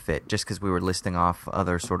that would fit, just because we were listing off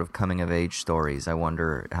other sort of coming-of-age stories. I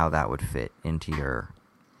wonder how that would fit into your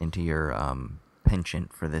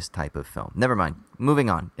penchant for this type of film. Never mind.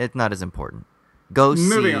 Moving on. It's not as important. Go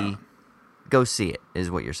see it,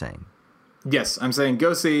 is what you're saying. Yes, I'm saying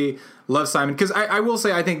go see Love, Simon, because I will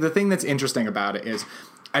say, I think the thing that's interesting about it is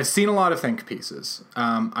I've seen a lot of think pieces.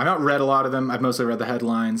 I've not read a lot of them. I've mostly read the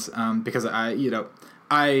headlines because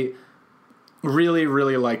I really,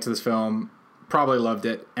 really liked this film, probably loved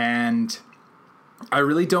it, and I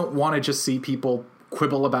really don't want to just see people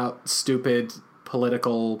quibble about stupid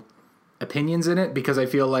political opinions in it, because I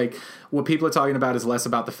feel like what people are talking about is less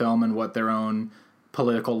about the film and what their own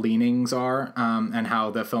political leanings are, and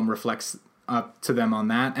how the film reflects up to them on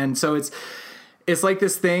that. And so it's like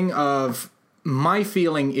this thing of, my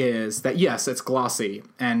feeling is that yes, it's glossy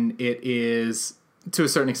and it is to a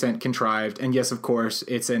certain extent contrived, and yes, of course,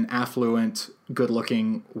 it's an affluent,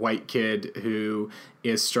 good-looking white kid who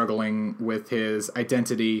is struggling with his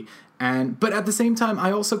identity, but at the same time,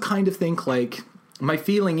 I also kind of think, like, my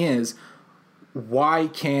feeling is, why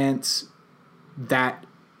can't that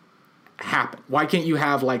happen? Why can't you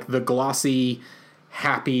have, like, the glossy,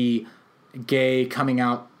 happy, gay coming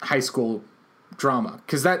out high school drama?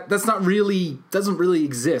 Because that's not really, doesn't really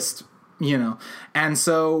exist, you know? And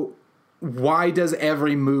so why does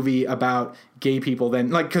every movie about gay people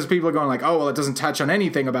then, like, because people are going like, oh, well, it doesn't touch on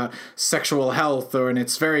anything about sexual health, and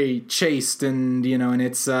it's very chaste, and, you know, and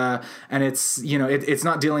it's you know, it's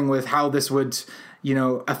not dealing with how this would, you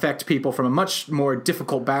know, affect people from a much more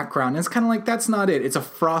difficult background. And it's kind of like, that's not it. It's a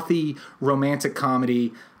frothy romantic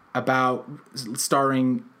comedy about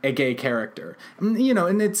starring a gay character, you know,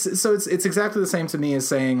 and it's exactly the same to me as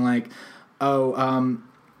saying, like,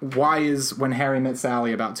 why is When Harry Met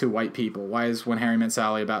Sally about two white people? Why is When Harry Met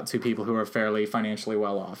Sally about two people who are fairly financially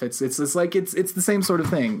well off? It's like it's the same sort of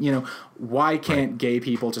thing, you know. Why can't gay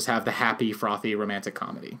people just have the happy, frothy romantic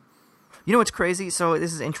comedy? You know what's crazy? So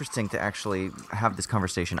this is interesting to actually have this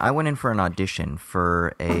conversation. I went in for an audition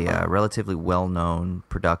for a relatively well-known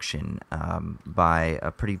production by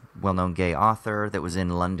a pretty well-known gay author that was in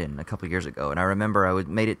London a couple years ago. And I remember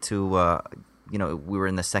made it to, we were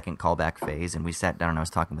in the second callback phase, and we sat down and I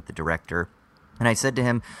was talking with the director. And I said to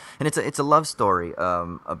him, and it's a love story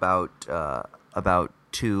about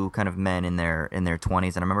two kind of men in their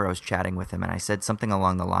 20s. And I remember I was chatting with him, and I said something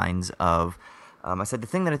along the lines of, I said, the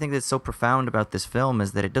thing that I think that's so profound about this film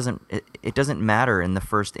is that it doesn't matter in the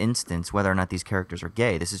first instance whether or not these characters are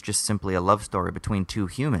gay. This is just simply a love story between two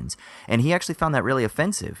humans. And he actually found that really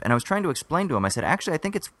offensive. And I was trying to explain to him, I said, actually, I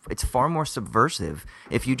think it's far more subversive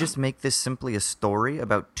if you just make this simply a story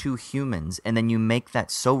about two humans, and then you make that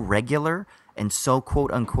so regular and so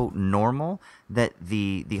quote-unquote normal that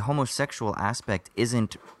the homosexual aspect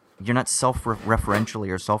isn't, you're not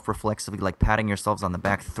self-referentially or self-reflexively like patting yourselves on the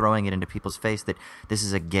back, throwing it into people's face that this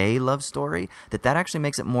is a gay love story, that actually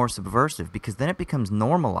makes it more subversive, because then it becomes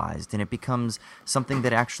normalized and it becomes something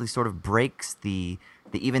that actually sort of breaks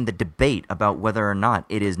even the debate about whether or not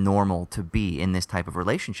it is normal to be in this type of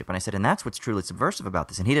relationship. And I said, and that's what's truly subversive about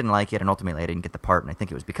this. And he didn't like it, and ultimately I didn't get the part, and I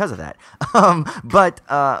think it was because of that. But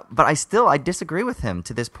I disagree with him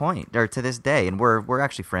to this point, or to this day, and we're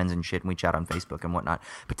actually friends and shit, and we chat on Facebook and whatnot.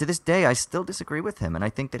 But to this day, I still disagree with him, and I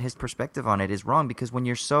think that his perspective on it is wrong, because when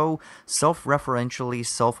you're so self-referentially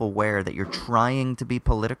self-aware that you're trying to be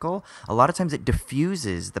political, a lot of times it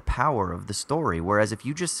diffuses the power of the story. Whereas if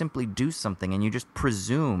you just simply do something and you just presume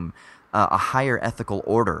a higher ethical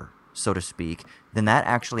order, so to speak, then that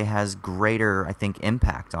actually has greater, I think,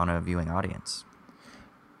 impact on a viewing audience.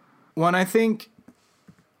 Well, and I think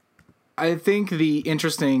the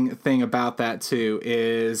interesting thing about that too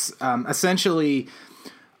is essentially,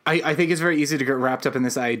 I think it's very easy to get wrapped up in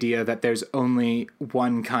this idea that there's only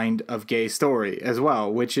one kind of gay story as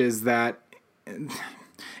well, which is that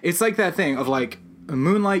it's like that thing of like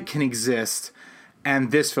Moonlight can exist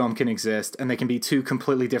and this film can exist, and they can be two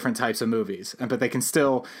completely different types of movies, but they can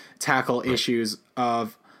still tackle issues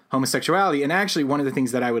of homosexuality. And actually, one of the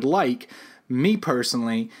things that I would like, me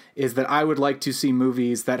personally, is that I would like to see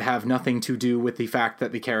movies that have nothing to do with the fact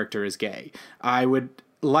that the character is gay. I would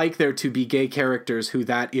like there to be gay characters who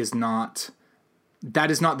that is not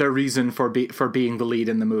their reason for being the lead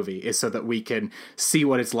in the movie, is so that we can see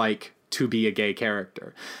what it's like to be a gay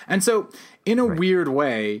character. And so, in a weird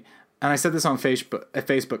way, and I said this on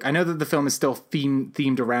Facebook, I know that the film is still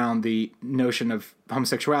themed around the notion of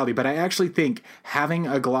homosexuality, but I actually think having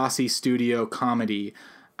a glossy studio comedy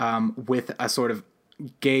with a sort of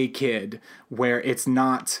gay kid, where it's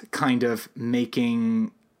not kind of it's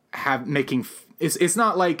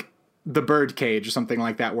not like The Birdcage or something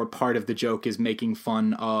like that, where part of the joke is making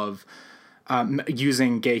fun of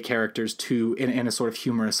using gay characters in a sort of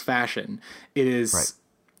humorous fashion. It is. Right.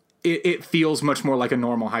 It feels much more like a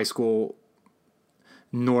normal high school.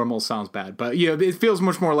 Normal sounds bad, but yeah, it feels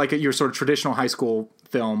much more like your sort of traditional high school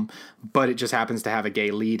film, but it just happens to have a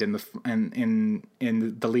gay lead in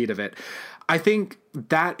the lead of it. I think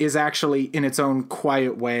that is actually, in its own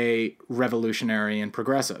quiet way, revolutionary and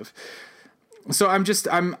progressive. So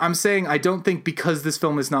I'm saying I don't think because this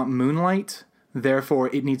film is not Moonlight,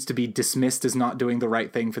 therefore it needs to be dismissed as not doing the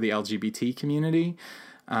right thing for the LGBT community.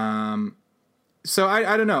 So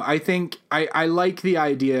I don't know. I think I like the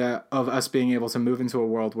idea of us being able to move into a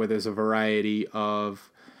world where there's a variety of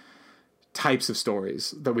types of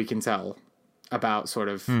stories that we can tell about sort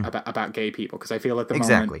of about gay people, because I feel at the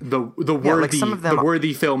moment the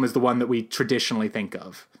worthy film is the one that we traditionally think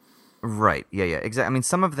of. Right. Yeah. Exactly. I mean,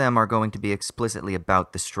 some of them are going to be explicitly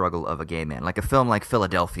about the struggle of a gay man, like a film like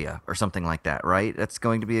Philadelphia or something like that, right? That's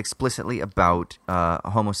going to be explicitly about a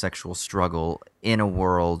homosexual struggle in a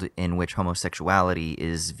world in which homosexuality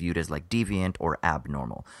is viewed as like deviant or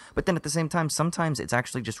abnormal. But then at the same time, sometimes it's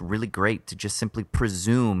actually just really great to just simply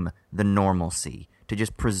presume the normalcy, to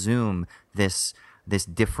just presume this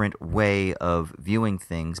different way of viewing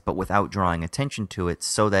things, but without drawing attention to it,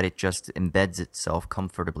 so that it just embeds itself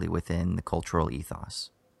comfortably within the cultural ethos.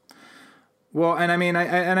 Well, and I mean,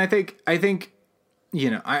 I think you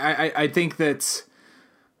know, I think that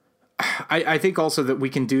I think also that we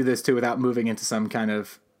can do this too without moving into some kind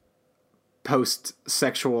of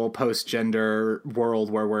post-sexual, post-gender world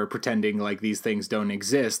where we're pretending like these things don't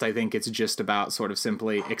exist. I think it's just about sort of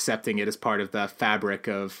simply accepting it as part of the fabric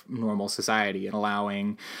of normal society and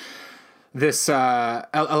allowing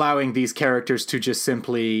these characters to just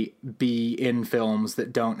simply be in films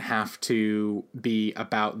that don't have to be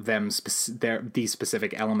about them, these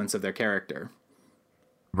specific elements of their character.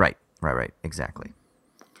 Right. Exactly.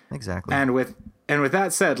 And with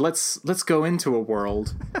that said, let's go into a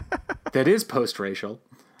world that is post-racial,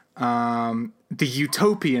 the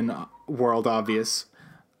utopian world, obvious,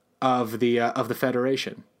 of the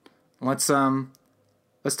Federation. Let's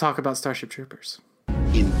talk about Starship Troopers.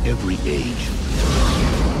 In every age,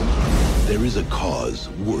 there is a cause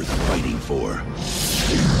worth fighting for.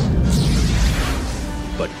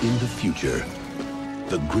 But in the future,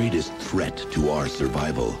 the greatest threat to our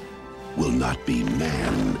survival will not be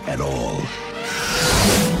man at all.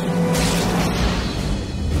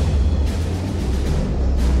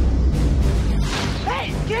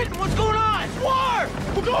 Hey, kid, what's going on? It's war!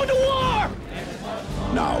 We're going to war!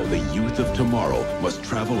 Now, the youth of tomorrow must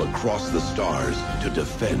travel across the stars to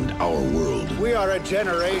defend our world. We are a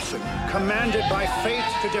generation commanded by fate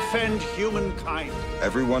to defend humankind.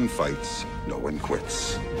 Everyone fights, no one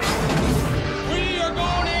quits. We are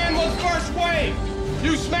going in with first wave.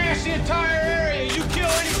 You smash the entire area. You kill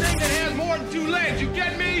anything that has more than 2 legs. You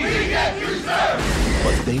get me? We get you, sir!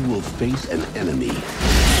 But they will face an enemy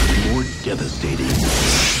more devastating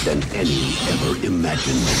than any ever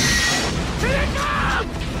imagined. Here they come!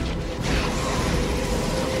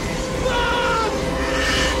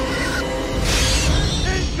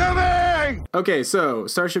 Incoming! Okay, so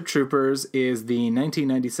Starship Troopers is the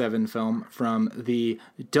 1997 film from the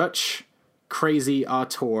Dutch crazy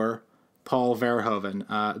auteur Paul Verhoeven.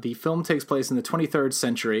 The film takes place in the 23rd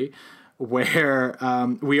century, where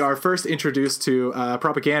we are first introduced to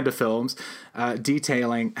propaganda films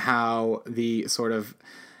detailing how the sort of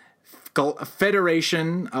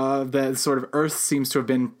federation of the sort of Earth seems to have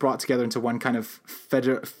been brought together into one kind of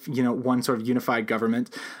one sort of unified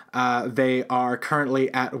government. They are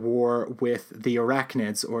currently at war with the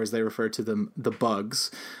arachnids, or as they refer to them, the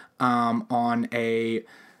bugs, on a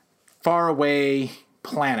faraway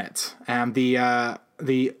planet. And the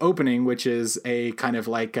opening, which is a kind of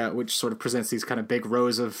like which sort of presents these kind of big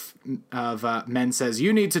rows of men, says,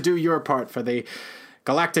 "You need to do your part for the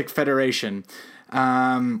Galactic Federation."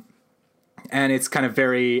 And it's kind of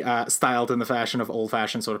very styled in the fashion of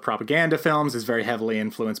old-fashioned sort of propaganda films. It's very heavily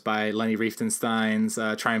influenced by Leni Riefenstein's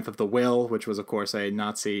Triumph of the Will, which was, of course, a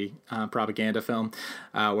Nazi propaganda film,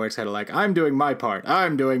 where it's kind of like, I'm doing my part.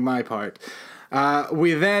 I'm doing my part.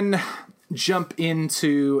 We then jump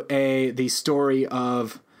into the story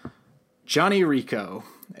of Johnny Rico,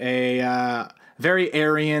 a very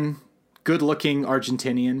Aryan, good-looking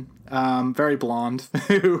Argentinian, very blonde,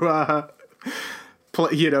 who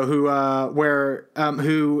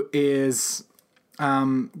is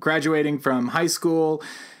graduating from high school.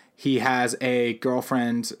 He has a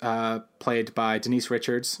girlfriend played by Denise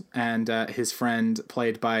Richards, and his friend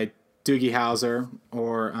played by Doogie Howser,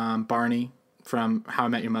 or Barney from How I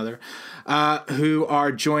Met Your Mother, who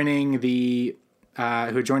are joining the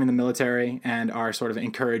military and are sort of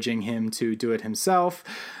encouraging him to do it himself.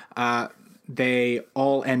 They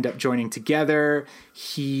all end up joining together.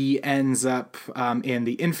 He ends up in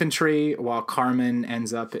the infantry, while Carmen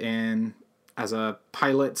ends up as a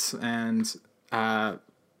pilot, and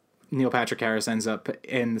Neil Patrick Harris ends up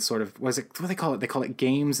in the sort of, what do they call it? They call it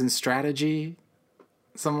games and strategy,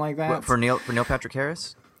 something like that. What, for Neil Patrick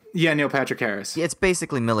Harris? Yeah, Neil Patrick Harris. Yeah, it's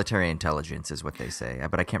basically military intelligence is what they say,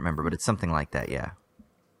 but I can't remember, but it's something like that, yeah.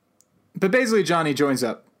 But basically, Johnny joins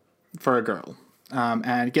up for a girl.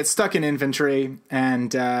 And gets stuck in infantry,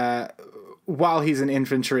 and while he's in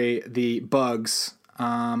infantry, the bugs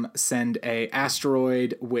send a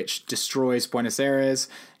asteroid which destroys Buenos Aires,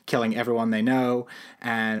 killing everyone they know,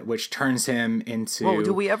 and which turns him into... Well,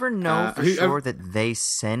 do we ever know for sure that they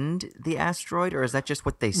send the asteroid, or is that just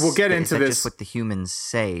what they say? We'll get into this. Just what the humans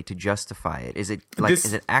say to justify it? Is it like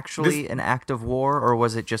is it actually an act of war, or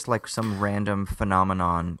was it just like some random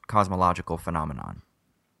phenomenon, cosmological phenomenon?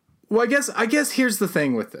 Well, I guess here's the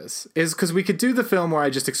thing with this, is because we could do the film where I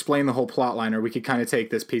just explain the whole plot line, or we could kind of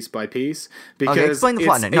take this piece by piece. Because okay, explain the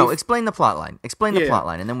plot line. No, explain the plot line. Explain the plot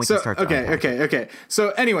line, and then we can start to unpack. Okay.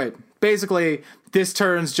 So anyway, basically, this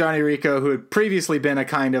turns Johnny Rico, who had previously been a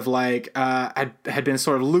kind of like, had been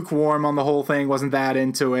sort of lukewarm on the whole thing, wasn't that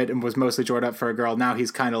into it, and was mostly joined up for a girl. Now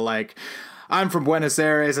he's kind of like, I'm from Buenos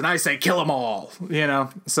Aires, and I say kill them all,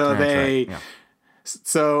 So they... Right. Yeah.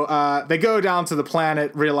 So they go down to the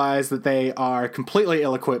planet, realize that they are completely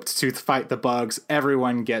ill-equipped to fight the bugs.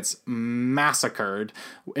 Everyone gets massacred,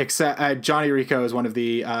 except Johnny Rico is one of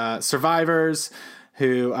the survivors,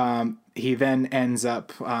 who he then ends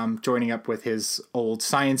up joining up with his old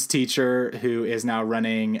science teacher, who is now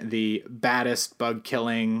running the baddest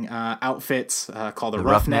bug-killing outfit called the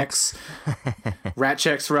Roughnecks.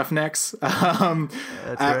 Ratchek's Roughnecks.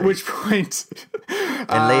 At which point...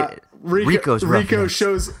 and Rico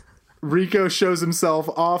shows Rico shows himself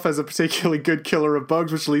off as a particularly good killer of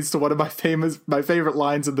bugs, which leads to one of my favorite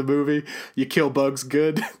lines in the movie: "You kill bugs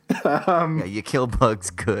good." Yeah, you kill bugs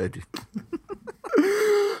good.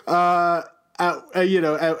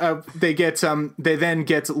 They then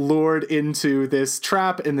get lured into this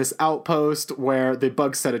trap in this outpost where the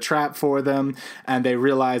bugs set a trap for them, and they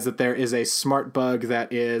realize that there is a smart bug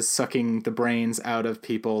that is sucking the brains out of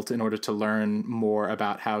people in order to learn more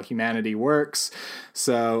about how humanity works.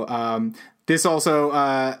 So this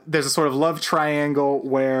also there's a sort of love triangle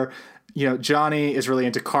where Johnny is really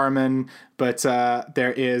into Carmen, but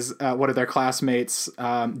there is one of their classmates,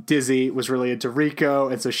 Dizzy, was really into Rico,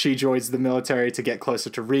 and so she joins the military to get closer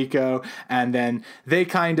to Rico, and then they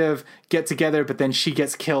kind of get together, but then she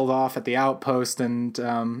gets killed off at the outpost, and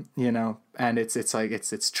and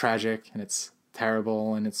it's tragic and it's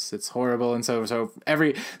terrible and it's horrible, and so this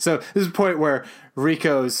is a point where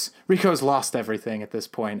Rico's lost everything at this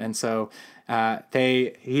point, and so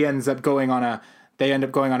they end up going on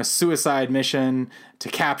a suicide mission to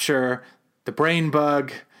capture the brain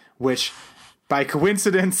bug, which by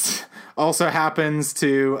coincidence also happens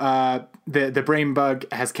to the brain bug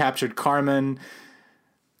has captured Carmen.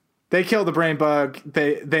 They kill the brain bug.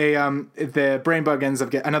 The brain bug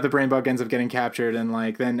another brain bug ends up getting captured, and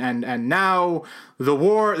now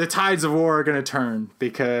the tides of war are going to turn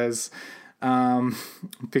because now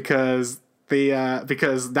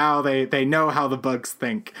they know how the bugs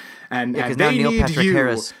think, and they need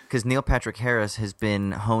you. Because Neil Patrick Harris has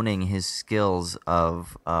been honing his skills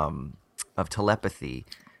of telepathy,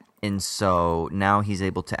 and so now he's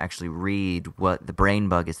able to actually read what the brain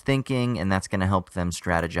bug is thinking, and that's going to help them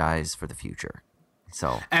strategize for the future.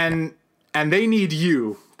 So and they need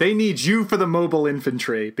you. They need you for the mobile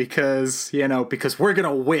infantry because we're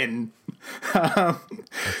gonna win.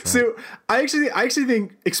 So I actually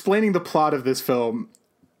think explaining the plot of this film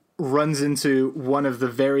runs into one of the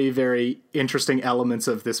very, very interesting elements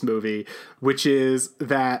of this movie, which is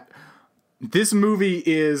that this movie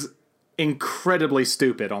is incredibly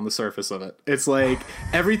stupid on the surface of it. It's like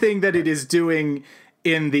everything that it is doing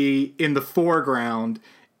in the foreground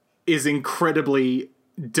is incredibly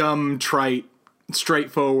dumb, trite,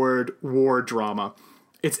 straightforward war drama.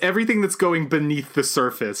 It's everything that's going beneath the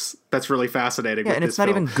surface that's really fascinating. Yeah, with and it's this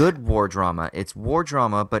not film. even good war drama. It's war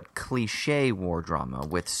drama, but cliche war drama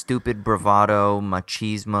with stupid bravado,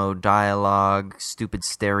 machismo dialogue, stupid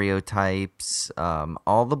stereotypes,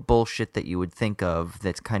 all the bullshit that you would think of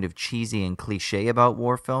that's kind of cheesy and cliche about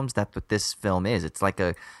war films. That's what this film is. It's like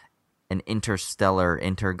an interstellar,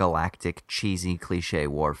 intergalactic, cheesy, cliche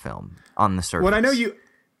war film on the surface. What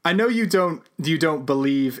I know you don't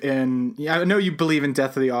believe in. I know you believe in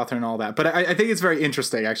Death of the Author and all that, but I think it's very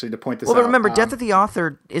interesting actually to point this out. Well, but remember, Death of the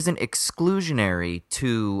Author isn't exclusionary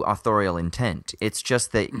to authorial intent. It's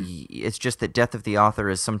just that Death of the Author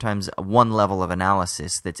is sometimes one level of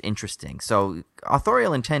analysis that's interesting. So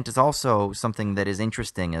authorial intent is also something that is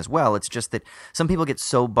interesting as well. It's just that some people get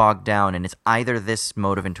so bogged down, and it's either this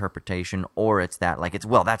mode of interpretation or it's that. Like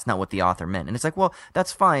that's not what the author meant, and it's like, well,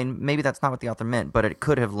 that's fine. Maybe that's not what the author meant, but it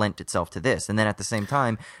could have lent itself to this. And then at the same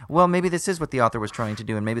time, well, maybe this is what the author was trying to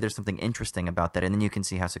do, and maybe there's something interesting about that, and then you can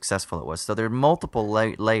see how successful it was. So there are multiple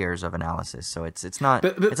layers of analysis. So it's not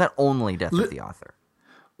only Death of the Author.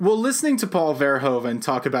 Well, listening to Paul Verhoeven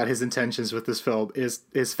talk about his intentions with this film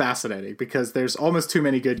is fascinating because there's almost too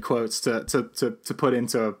many good quotes to put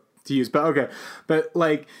into to use. But okay, but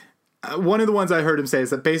like. One of the ones I heard him say is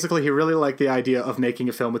that basically he really liked the idea of making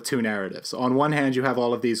a film with two narratives. On one hand, you have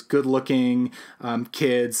all of these good-looking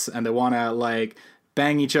kids, and they want to like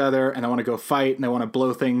bang each other, and they want to go fight, and they want to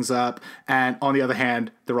blow things up. And on the other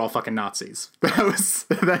hand, they're all fucking Nazis. That's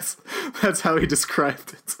how he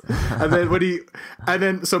described it. And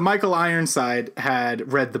then so Michael Ironside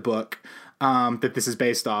had read the book that this is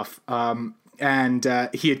based off, and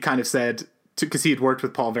he had kind of said. Because he had worked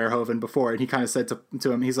with Paul Verhoeven before, and he kind of said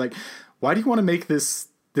to him, he's like, why do you want to make this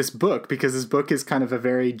book? Because this book is kind of a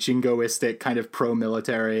very jingoistic, kind of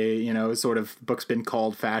pro-military, sort of book's been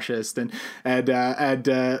called fascist. And Paul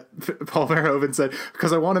Verhoeven said,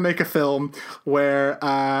 because I want to make a film where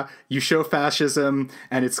you show fascism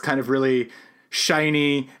and it's kind of really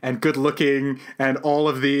shiny and good looking, and all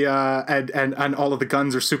of the and all of the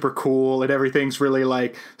guns are super cool, and everything's really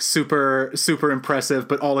like super impressive,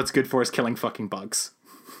 but all it's good for is killing fucking bugs.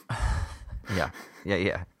 Yeah.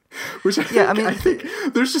 Which I think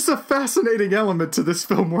there's just a fascinating element to this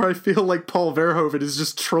film where I feel like Paul Verhoeven is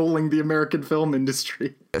just trolling the American film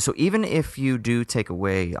industry. So even if you do take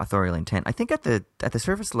away authorial intent, I think at the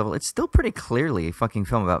surface level, it's still pretty clearly a fucking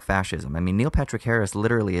film about fascism. I mean, Neil Patrick Harris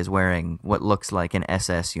literally is wearing what looks like an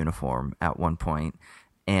SS uniform at one point,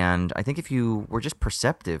 And I think if you were just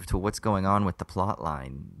perceptive to what's going on with the plot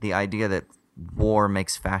line, the idea that war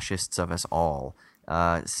makes fascists of us all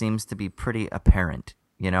seems to be pretty apparent,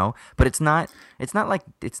 But it's not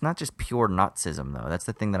just pure Nazism, though. That's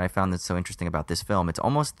the thing that I found that's so interesting about this film. It's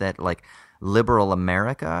almost that like liberal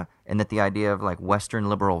America, and that the idea of like Western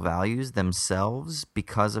liberal values themselves,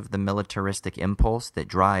 because of the militaristic impulse that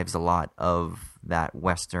drives a lot of that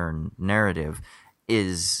Western narrative,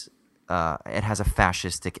 is it has a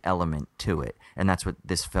fascistic element to it, and that's what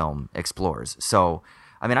this film explores. So,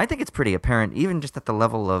 I mean, I think it's pretty apparent, even just at the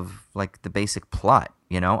level of like the basic plot,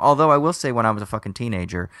 Although I will say, when I was a fucking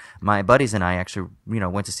teenager, my buddies and I actually,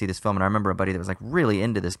 went to see this film, and I remember a buddy that was like really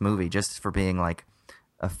into this movie just for being like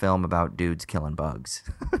a film about dudes killing bugs.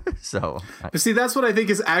 But see, that's what I think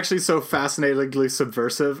is actually so fascinatingly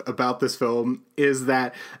subversive about this film, is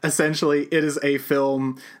that essentially it is a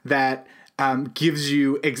film that gives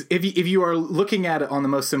you, if you are looking at it on the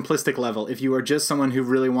most simplistic level, if you are just someone who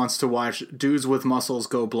really wants to watch dudes with muscles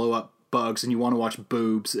go blow up bugs, and you want to watch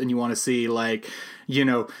boobs, and you want to see like,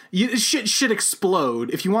 shit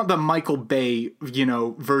explode. If you want the Michael Bay,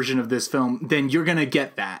 version of this film, then you're gonna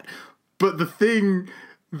get that. But the thing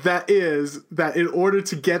that is that in order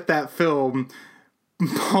to get that film,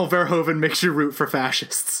 Paul Verhoeven makes you root for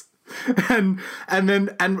fascists. And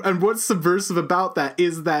what's subversive about that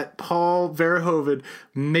is that Paul Verhoeven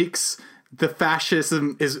makes the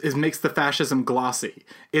fascism makes the fascism glossy.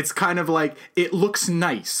 It's kind of like, it looks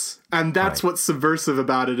nice. And that's what's subversive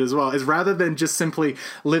about it as well, is rather than just simply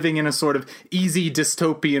living in a sort of easy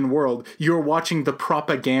dystopian world, you're watching the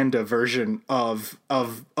propaganda version of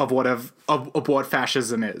what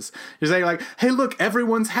fascism is. You're saying like, hey, look,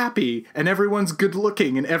 everyone's happy and everyone's good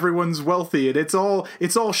looking and everyone's wealthy and it's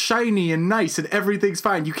all shiny and nice and everything's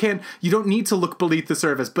fine. You don't need to look beneath the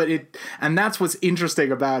surface, and that's what's interesting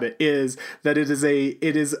about it, is that it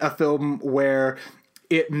is a film where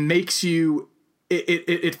it makes you,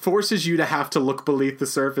 it forces you to have to look beneath the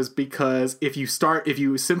surface, because if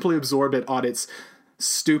you simply absorb it on its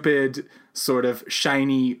stupid sort of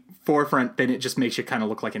shiny forefront, then it just makes you kind of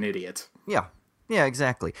look like an idiot. Yeah,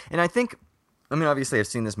 exactly. And I think, obviously I've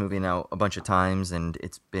seen this movie now a bunch of times, and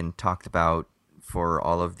it's been talked about for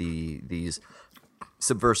all of these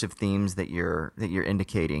subversive themes that you're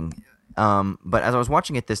indicating. But as I was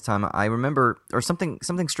watching it this time, I remember, or something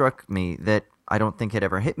struck me that I don't think had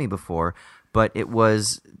ever hit me before, but it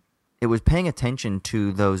was paying attention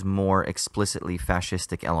to those more explicitly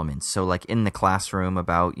fascistic elements. So like in the classroom,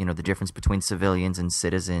 about, the difference between civilians and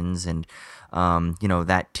citizens, and,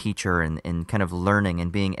 that teacher and kind of learning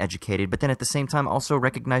and being educated, but then at the same time also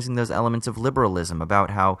recognizing those elements of liberalism about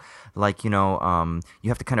how, like, you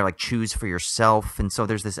have to kind of like choose for yourself. And so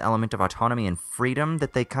there's this element of autonomy and freedom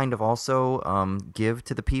that they kind of also give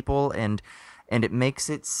to the people. And it makes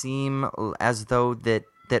it seem as though that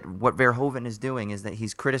what Verhoeven is doing is that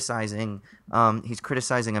he's criticizing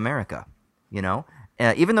America,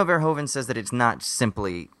 even though Verhoeven says that it's not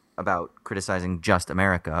simply about criticizing just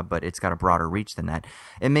America, but it's got a broader reach than that.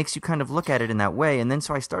 It makes you kind of look at it in that way. And then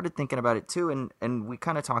so I started thinking about it too, and we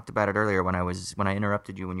kind of talked about it earlier when I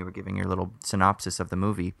interrupted you when you were giving your little synopsis of the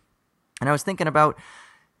movie. And I was thinking about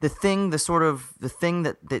the thing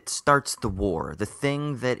that starts the war, the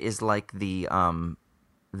thing that is like the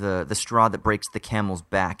straw that breaks the camel's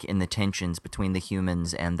back in the tensions between the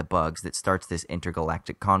humans and the bugs that starts this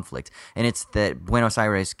intergalactic conflict. And it's that Buenos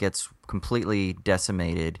Aires gets completely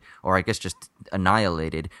decimated, or I guess just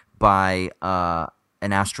annihilated, by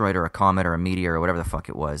an asteroid or a comet or a meteor or whatever the fuck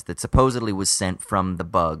it was that supposedly was sent from the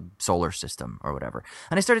bug solar system or whatever.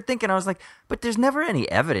 And I started thinking, I was like, but there's never any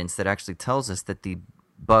evidence that actually tells us that the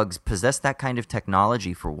bugs possess that kind of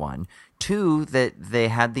technology, for one. Two, that they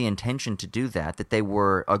had the intention to do that they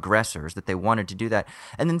were aggressors, that they wanted to do that.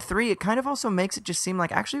 And then three, it kind of also makes it just seem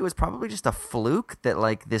like actually it was probably just a fluke that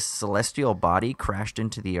like this celestial body crashed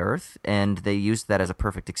into the earth, and they used that as a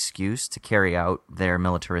perfect excuse to carry out their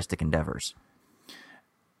militaristic endeavors.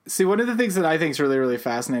 See, one of the things that I think is really, really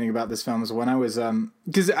fascinating about this film is when I was,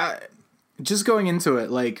 because just going into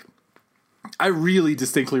it, like, I really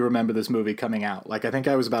distinctly remember this movie coming out. Like, I think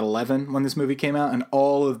I was about 11 when this movie came out, and a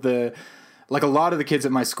lot of the kids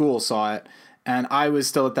at my school saw it, and I was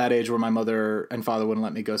still at that age where my mother and father wouldn't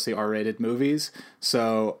let me go see R-rated movies.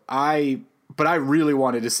 But I really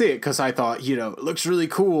wanted to see it because I thought, it looks really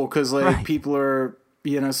cool because like right. People are,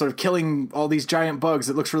 sort of killing all these giant bugs.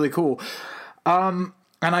 It looks really cool.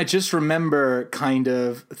 And I just remember kind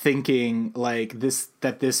of thinking like this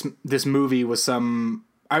movie was some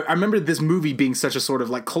I remember this movie being such a sort of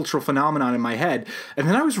like cultural phenomenon in my head, and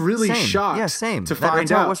then I was really shocked to find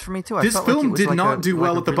that's out how it was for me too. This film did not do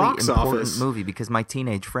well at the box office. Movie because my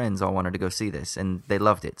teenage friends all wanted to go see this and they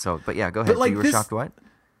loved it. So, but yeah, go ahead. Like you were shocked what?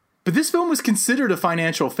 But this film was considered a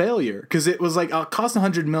financial failure because it was like cost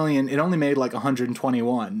 $100 million. It only made like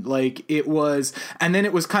 121. Like it was, and then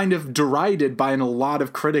it was kind of derided by a lot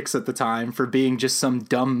of critics at the time for being just some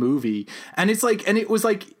dumb movie. And it's like, and it was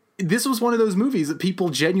like, this was one of those movies that people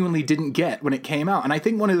genuinely didn't get when it came out. And I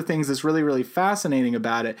think one of the things that's really, really fascinating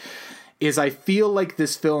about it is I feel like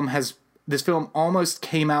this film almost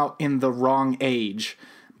came out in the wrong age,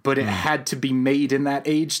 but it had to be made in that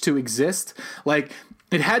age to exist. Like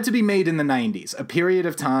it had to be made in the 90s, a period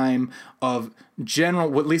of time of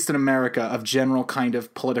general, at least in America, of general kind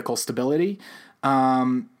of political stability.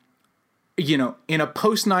 In a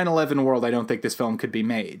post 9/11 world, I don't think this film could be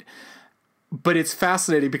made. But it's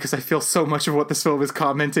fascinating because I feel so much of what this film is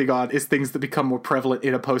commenting on is things that become more prevalent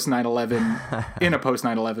in a post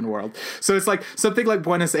 9/11 world. So it's like something like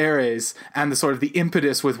Buenos Aires and the sort of the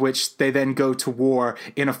impetus with which they then go to war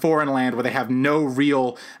in a foreign land where they have no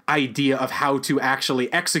real idea of how to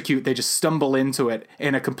actually execute. They just stumble into it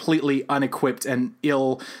in a completely unequipped and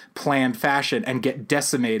ill-planned fashion and get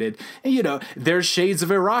decimated. And, there's shades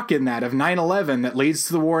of Iraq in that, of 9/11 that leads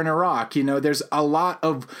to the war in Iraq. There's a lot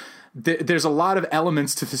of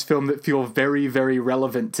elements to this film that feel very, very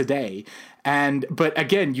relevant today. But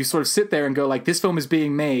again, you sort of sit there and go like, this film is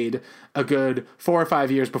being made a good 4 or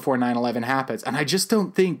 5 years before 9/11 happens. And I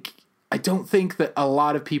don't think that a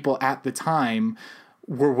lot of people at the time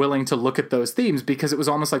were willing to look at those themes because it was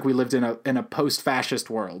almost like we lived in a post-fascist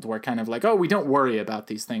world where kind of like, oh, we don't worry about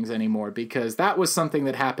these things anymore because that was something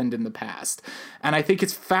that happened in the past. And I think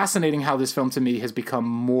it's fascinating how this film to me has become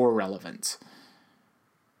more relevant.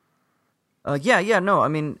 No, I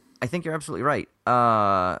mean, I think you're absolutely right.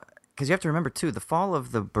 Because you have to remember, too, the fall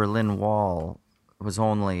of the Berlin Wall was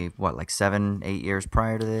only, 7-8 years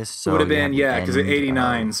prior to this? So it would have been, because it's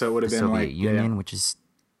 89, so it would have been Soviet Union, which is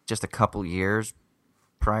just a couple years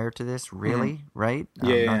prior to this, really, right?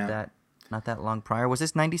 Not that long prior. Was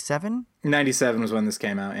this 97? 97 was when this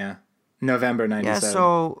came out, yeah. November 97. Yeah,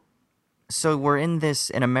 so we're in this,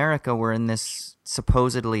 in America,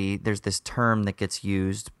 supposedly, there's this term that gets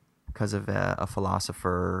used because of a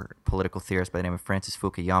philosopher, political theorist by the name of Francis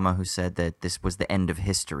Fukuyama, who said that this was the end of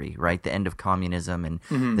history, right? The end of communism and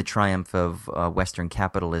the triumph of Western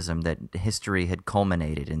capitalism, that history had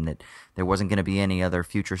culminated and that there wasn't going to be any other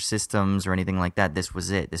future systems or anything like that. This was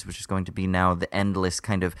it. This was just going to be now the endless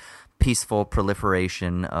kind of peaceful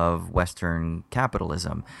proliferation of Western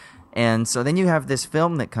capitalism. And so then you have this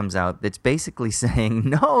film that comes out that's basically saying,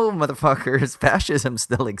 no, motherfuckers, fascism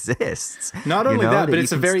still exists. Not only that, but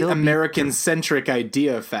it's a very American-centric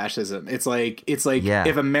idea of fascism. It's like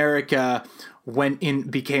if America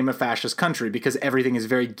became a fascist country, because everything is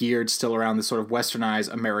very geared still around this sort of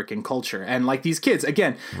westernized American culture. And like these kids,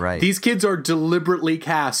 again, these kids are deliberately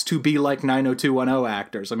cast to be like 90210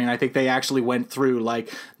 actors. I mean, I think they actually went through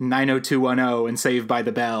like 90210 and Saved by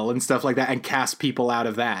the Bell and stuff like that and cast people out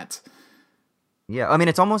of that. Yeah, I mean,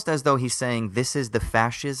 it's almost as though he's saying this is the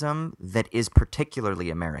fascism that is particularly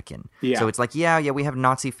American. Yeah. So it's like, we have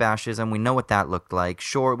Nazi fascism. We know what that looked like.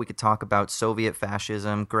 Sure, we could talk about Soviet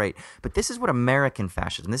fascism. Great. But this is what American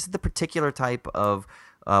fascism, this is the particular type of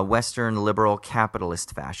Western liberal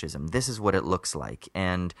capitalist fascism. This is what it looks like.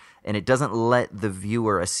 And it doesn't let the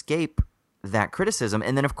viewer escape that criticism.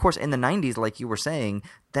 And then, of course, in the 90s, like you were saying,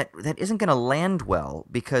 that isn't going to land well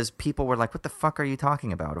because people were like, what the fuck are you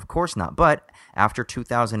talking about? Of course not. But after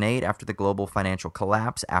 2008, after the global financial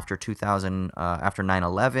collapse, after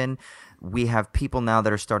 9/11, we have people now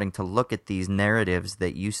that are starting to look at these narratives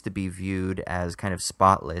that used to be viewed as kind of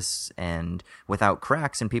spotless and without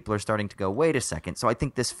cracks, and people are starting to go, wait a second. So I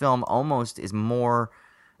think this film almost more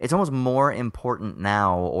important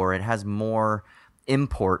now, or it has more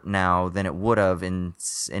import now than it would have in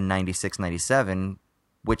 96, 97,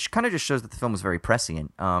 which kind of just shows that the film was very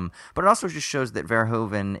prescient. But it also just shows that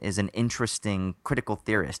Verhoeven is an interesting critical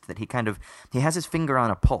theorist, that he has his finger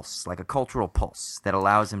on a pulse, like a cultural pulse, that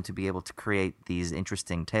allows him to be able to create these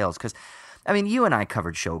interesting tales. Because, I mean, you and I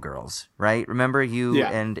covered Showgirls, right? Remember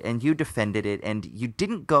and you defended it, and you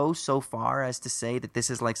didn't go so far as to say that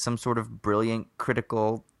this is like some sort of brilliant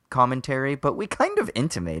critical commentary, but we kind of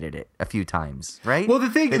intimated it a few times, right? Well, the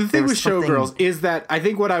thing with Showgirls is that I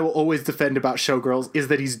think what I will always defend about Showgirls is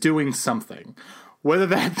that he's doing something. Whether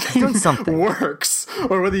that thing works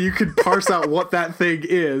or whether you can parse out what that thing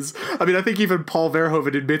is. I mean, I think even Paul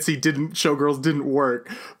Verhoeven admits Showgirls didn't work,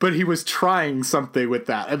 but he was trying something with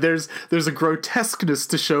that. And there's a grotesqueness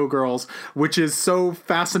to Showgirls, which is so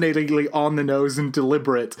fascinatingly on the nose and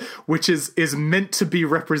deliberate, which is meant to be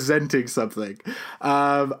representing something.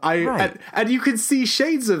 And you can see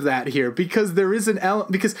shades of that here because there is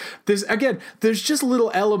because there's just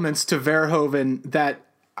little elements to Verhoeven that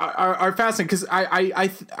are fascinating, because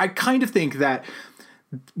I kind of think that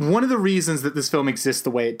one of the reasons that this film exists the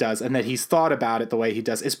way it does and that he's thought about it the way he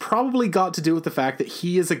does is probably got to do with the fact that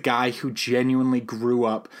he is a guy who genuinely grew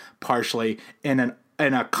up partially in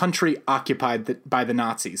a country occupied by the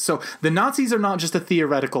Nazis. So the Nazis are not just a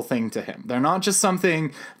theoretical thing to him. They're not just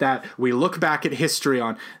something that we look back at history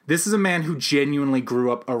on. This is a man who genuinely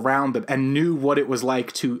grew up around them and knew what it was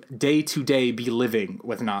like to day be living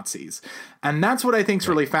with Nazis. And that's what I think is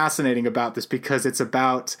really fascinating about this, because it's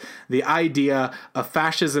about the idea of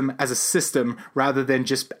fascism as a system rather than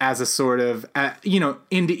just as a sort of, in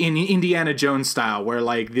Indiana Jones style, where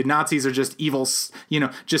like the Nazis are just evil,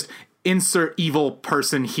 just insert evil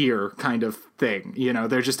person here kind of thing.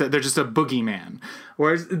 They're just a boogeyman.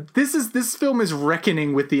 Whereas this film is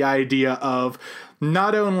reckoning with the idea of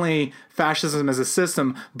not only fascism as a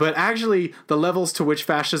system, but actually the levels to which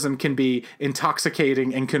fascism can be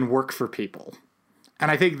intoxicating and can work for people. And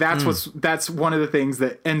I think that's one of the things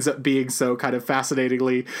that ends up being so kind of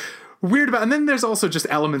fascinatingly weird about. And then there's also just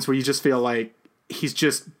elements where you just feel like he's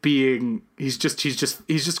just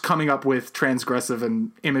coming up with transgressive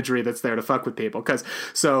and imagery that's there to fuck with people.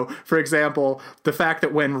 So for example, the fact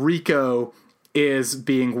that when Rico is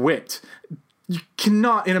being whipped, you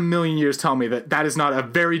cannot in a million years tell me that is not a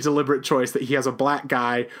very deliberate choice, that he has a black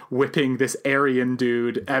guy whipping this Aryan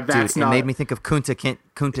dude. And that's it made me think of Kunta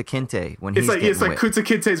Kinte when he's it's like Kunta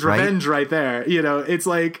Kinte's revenge right there. It's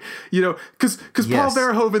like, because Paul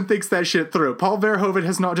Verhoeven thinks that shit through. Paul Verhoeven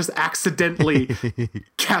has not just accidentally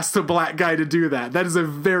cast a black guy to do that. That is a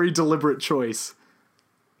very deliberate choice.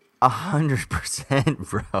 100%,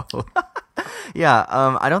 bro. Yeah,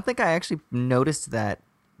 I don't think I actually noticed that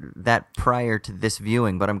prior to this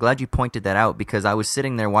viewing, but I'm glad you pointed that out, because I was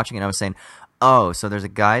sitting there watching it and I was saying, oh, so there's a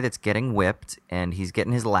guy that's getting whipped and he's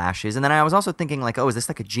getting his lashes. And then I was also thinking like, oh, is this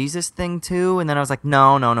like a Jesus thing too? And then I was like,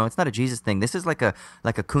 no, it's not a Jesus thing. This is like a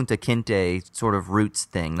Kunta Kinte sort of roots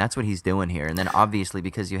thing. That's what he's doing here. And then obviously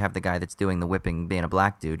because you have the guy that's doing the whipping being a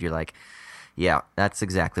black dude, you're like, yeah, that's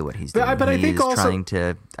exactly what he's doing. But I think also trying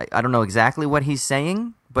to, I don't know exactly what he's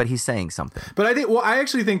saying, but he's saying something. But I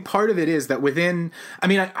actually think part of it is that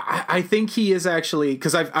I think he is actually,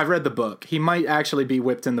 because I've read the book, he might actually be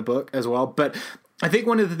whipped in the book as well. But I think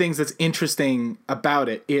one of the things that's interesting about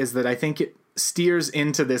it is that I think it steers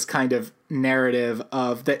into this kind of narrative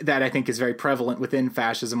of that I think is very prevalent within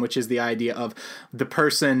fascism, which is the idea of the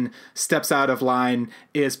person steps out of line,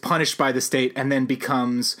 is punished by the state, and then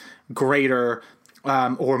becomes greater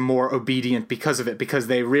or more obedient because of it, because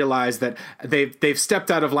they realize that they've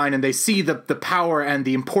stepped out of line and they see the power and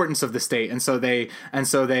the importance of the state, and so they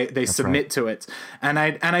submit to it. And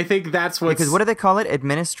I think that's what, because what do they call it?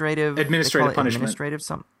 Administrative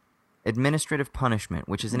punishment. Administrative punishment,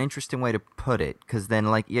 which is an interesting way to put it, because then,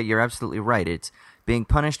 like, yeah, you're absolutely right. It's being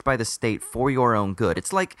punished by the state for your own good.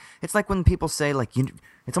 It's like when people say, like,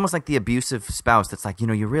 it's almost like the abusive spouse that's like,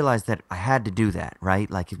 you realize that I had to do that, right?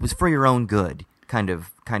 Like, it was for your own good, kind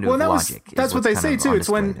of logic. That's what they say too.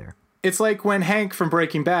 It's like when Hank from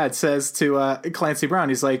Breaking Bad says to Clancy Brown,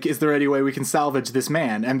 he's like, is there any way we can salvage this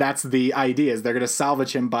man? And that's the idea, is they're going to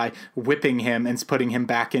salvage him by whipping him and putting him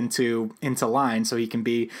back into line so he can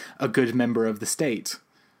be a good member of the state.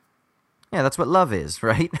 Yeah, that's what love is,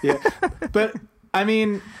 right? Yeah. But I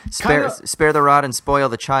mean, spare the rod and spoil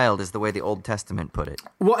the child is the way the Old Testament put it.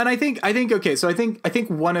 Well, and I think okay, so I think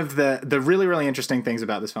one of the really, really interesting things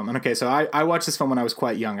about this film, and okay, so I watched this film when I was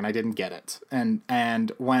quite young and I didn't get it, and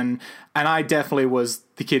I definitely was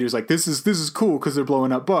the kid who's like, this is cool because they're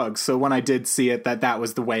blowing up bugs. So when I did see it, that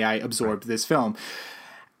was the way I absorbed this film.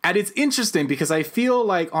 And it's interesting because I feel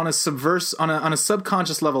like on a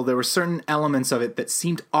subconscious level, there were certain elements of it that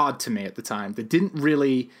seemed odd to me at the time that didn't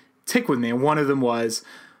really tick with me. And one of them was,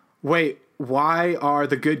 wait, why are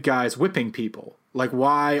the good guys whipping people? Like,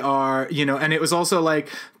 why are, and it was also like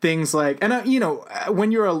things like, and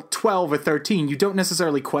when you're a 12 or 13, you don't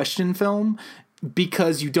necessarily question film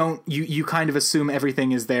because you kind of assume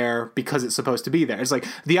everything is there because it's supposed to be there. It's like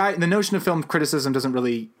the notion of film criticism doesn't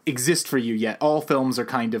really exist for you yet. All films are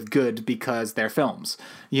kind of good because they're films,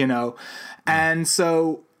 And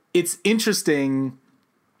so it's interesting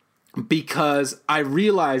because I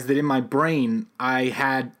realized that in my brain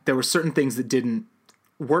there were certain things that didn't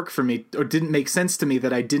work for me or didn't make sense to me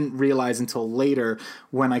that I didn't realize until later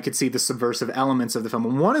when I could see the subversive elements of the film.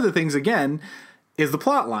 And one of the things, again, is the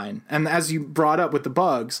plot line. And as you brought up with the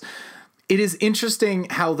bugs, it is interesting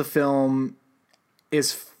how the film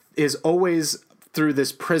is always through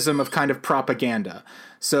this prism of kind of propaganda.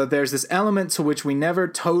 So there's this element to which we never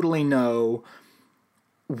totally know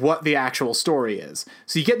what the actual story is.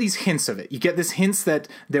 So you get these hints of it. You get this hints that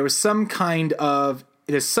there's some kind of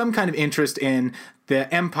interest in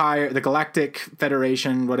the Empire, the Galactic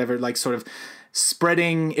Federation, whatever, like sort of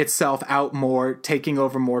spreading itself out more, taking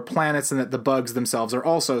over more planets, and that the bugs themselves are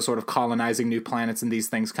also sort of colonizing new planets, and these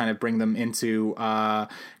things kind of bring them into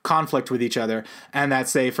conflict with each other. And that,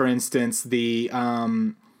 say, for instance, the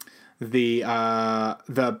more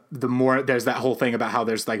there's that whole thing about how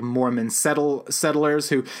there's like Mormon settlers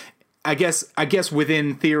who I guess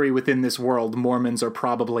within theory, within this world, Mormons are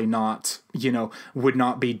probably not, would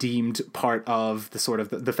not be deemed part of the sort of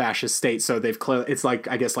the fascist state. So it's like,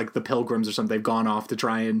 I guess like the Pilgrims or something, they've gone off to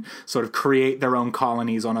try and sort of create their own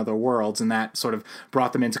colonies on other worlds. And that sort of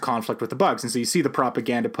brought them into conflict with the bugs. And so you see the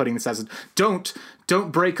propaganda putting this as don't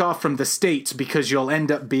break off from the state because you'll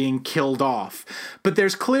end up being killed off. But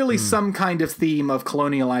there's clearly some kind of theme of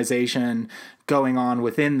colonialization going on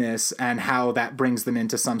within this and how that brings them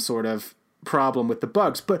into some sort of problem with the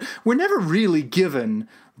bugs. But we're never really given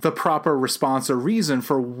the proper response or reason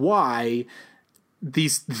for why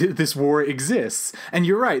this war exists. And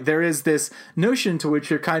you're right, there is this notion to which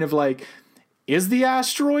you're kind of like, is the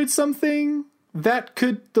asteroid something that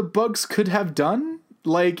the bugs could have done?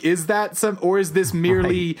 Like, is that or is this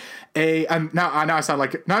merely now I sound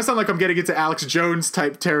like I'm getting into Alex Jones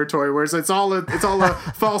type territory where it's all a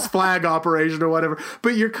false flag operation or whatever.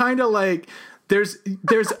 But you're kind of like, there's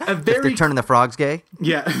a very, if they're turning the frogs gay.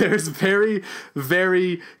 Yeah, there's very,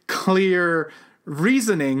 very clear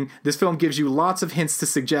reasoning. This film gives you lots of hints to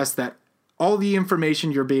suggest that all the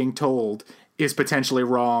information you're being told is potentially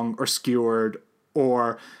wrong or skewered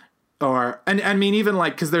or I mean, even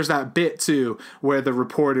like, because there's that bit too where the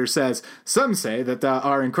reporter says, some say that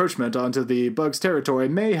our encroachment onto the bugs' territory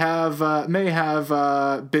may have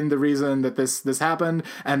been the reason that this happened,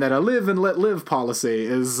 and that a live and let live policy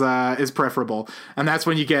is preferable. And that's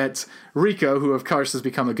when you get Rico, who of course has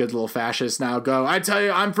become a good little fascist now, go, I tell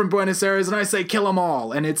you, I'm from Buenos Aires and I say kill them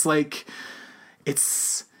all. And it's like,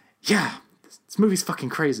 this movie's fucking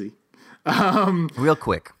crazy. Real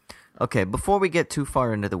quick. Okay, before we get too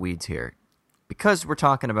far into the weeds here, because we're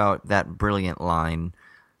talking about that brilliant line,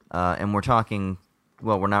 and we're talking,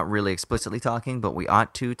 well, we're not really explicitly talking, but we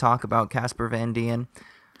ought to talk about Casper Van Dien.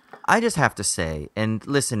 I just have to say, and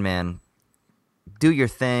listen, man, do your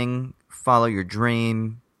thing, follow your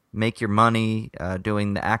dream, make your money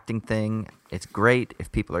doing the acting thing. It's great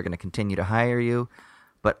if people are going to continue to hire you,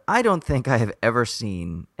 but I don't think I have ever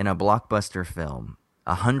seen in a blockbuster film,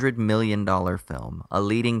 $100 million film, a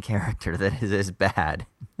leading character that is as bad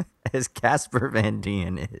as Casper Van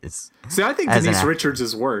Dien is. See, I think Denise Richards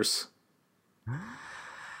is worse.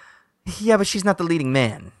 Yeah, but she's not the leading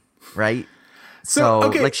man, right? So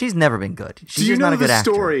okay. Like, she's never been good. She's just not a good actor.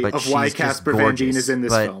 Do you know the story of why Casper Van Dien is in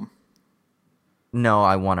this film? No,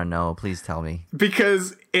 I want to know. Please tell me.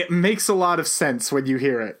 Because it makes a lot of sense when you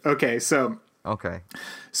hear it. Okay, so...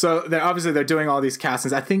 So they're doing all these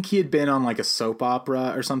castings. I think he had been on like a soap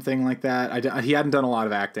opera or something like that. He hadn't done a lot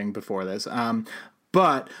of acting before this.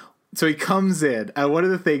 But so he comes in, and one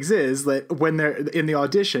of the things is that when they're in the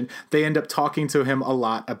audition, they end up talking to him a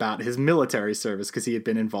lot about his military service because he had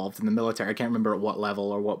been involved in the military. I can't remember at what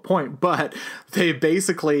level or what point, but they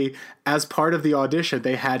basically, as part of the audition,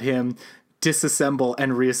 they had him disassemble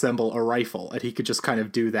and reassemble a rifle, and he could just kind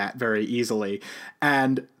of do that very easily.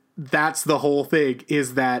 And that's the whole thing,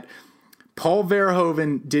 is that Paul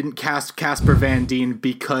Verhoeven didn't cast Casper Van Dien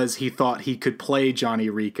because he thought he could play Johnny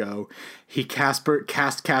Rico. He cast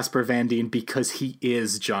Casper Van Dien because he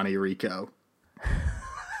is Johnny Rico.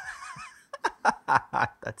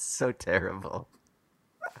 That's so terrible.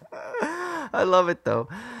 I love it, though.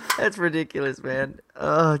 That's ridiculous, man.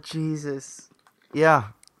 Oh, Jesus. Yeah.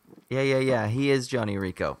 He is Johnny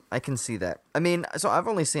Rico. I can see that. I mean, so I've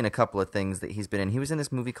only seen a couple of things that he's been in. He was in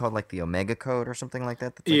this movie called like the Omega Code or something like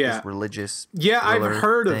that. That's like this religious. Yeah, I've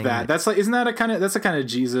heard of that. That's like, isn't that that's a kind of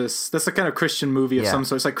Jesus? That's a kind of Christian movie of some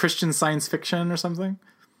sort. It's like Christian science fiction or something.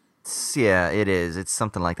 Yeah, it is. It's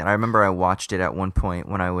something like that. I remember I watched it at one point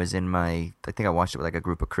when I was in I think I watched it with like a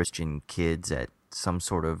group of Christian kids at some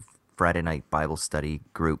sort of Friday night Bible study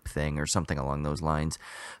group thing or something along those lines.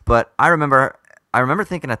 But I remember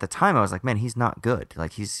thinking at the time, I was like, man, he's not good.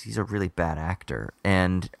 Like, he's a really bad actor.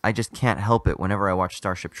 And I just can't help it. Whenever I watch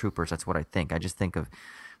Starship Troopers, that's what I think. I just think of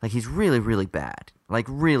Like he's really, really bad. Like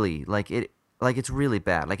really, it's really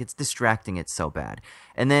bad. Like it's distracting. It's so bad.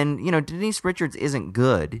 And then Denise Richards isn't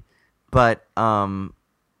good, but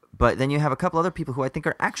then you have a couple other people who I think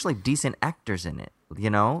are actually decent actors in it.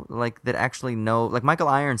 Like that actually know, like Michael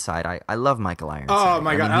Ironside. I love Michael Ironside. Oh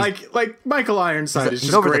my God, like Michael Ironside is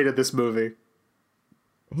just great at this movie.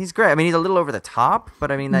 He's great. I mean, he's a little over the top, but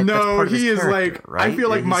I mean, that's part of his character, right? I feel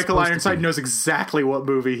like Michael Ironside knows exactly what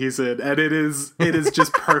movie he's in, and it is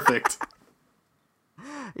just perfect.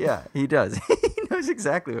 Yeah, he does. He knows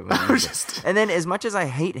exactly what movie he's in. And then, as much as I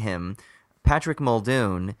hate him, Patrick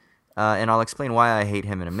Muldoon, and I'll explain why I hate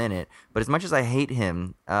him in a minute, but as much as I hate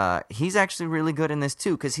him, he's actually really good in this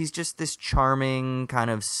too, because he's just this charming, kind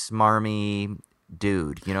of smarmy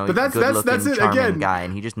dude. But that's it charming again. Guy,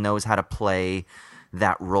 and he just knows how to play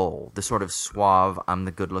that role, the sort of suave, I'm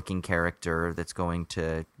the good-looking character that's going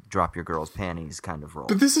to drop your girl's panties kind of role.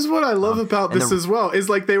 But this is what I love about this as well, is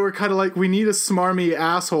like they were kind of like, we need a smarmy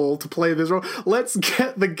asshole to play this role. Let's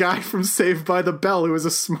get the guy from Saved by the Bell who was a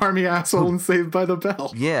smarmy asshole in Saved by the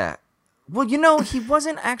Bell. Yeah. Well, he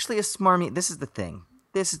wasn't actually a smarmy. This is the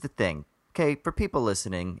thing. Okay, for people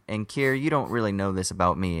listening, and Kier, you don't really know this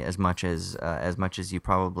about me as much as you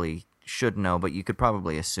probably should know, but you could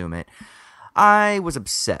probably assume it. I was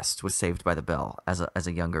obsessed with Saved by the Bell as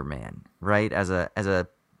a younger man, right? As a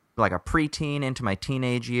preteen into my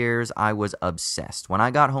teenage years, I was obsessed. When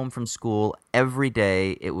I got home from school, every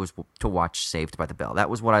day it was to watch Saved by the Bell. That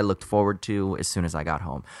was what I looked forward to as soon as I got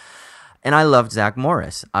home. And I loved Zach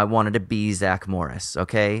Morris. I wanted to be Zach Morris,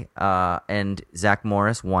 okay? And Zach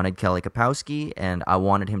Morris wanted Kelly Kapowski, and I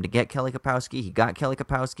wanted him to get Kelly Kapowski. He got Kelly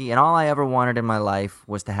Kapowski, and all I ever wanted in my life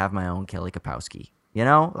was to have my own Kelly Kapowski.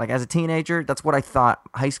 Like as a teenager, that's what I thought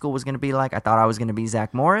high school was going to be like. I thought I was going to be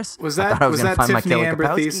Zach Morris. Was that Tiffany Amber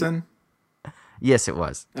Thiessen? Yes, it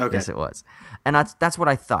was. Okay. Yes, it was. And that's what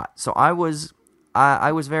I thought. So I was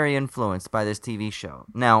very influenced by this TV show.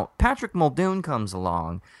 Now, Patrick Muldoon comes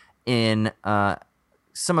along in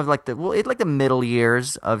some of the middle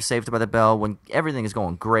years of Saved by the Bell, when everything is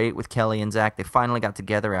going great with Kelly and Zach. They finally got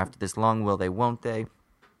together after this long will they won't they.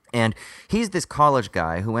 And he's this college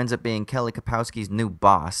guy who ends up being Kelly Kapowski's new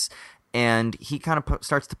boss, and he kind of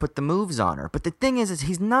starts to put the moves on her. But the thing is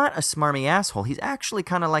he's not a smarmy asshole. He's actually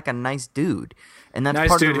kind of like a nice dude, and that's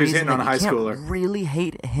part of the reason that you can't really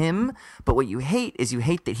hate him. But what you hate is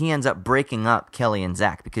that he ends up breaking up Kelly and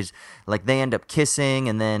Zach, because like they end up kissing,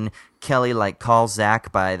 and then Kelly like calls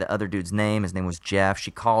Zach by the other dude's name. His name was Jeff.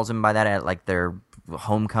 She calls him by that at like their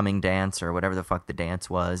homecoming dance or whatever the fuck the dance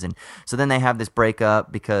was, and so then they have this breakup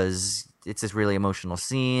because it's this really emotional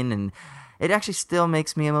scene, and it actually still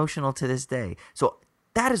makes me emotional to this day. So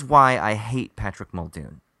that is why I hate Patrick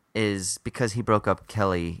Muldoon, is because he broke up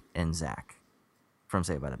Kelly and Zach from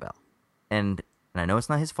Saved by the Bell, and I know it's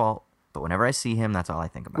not his fault, but whenever I see him, that's all I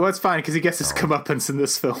think about. Well, it's fine because he gets his comeuppance in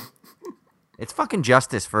this film. It's fucking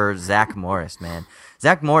justice for Zach Morris, man.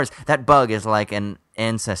 Zach Morris, that bug is like an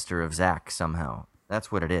ancestor of Zach somehow. That's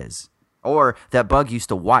what it is. Or that bug used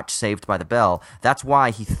to watch Saved by the Bell. That's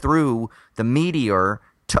why he threw the meteor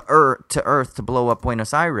to Earth to blow up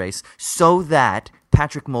Buenos Aires, so that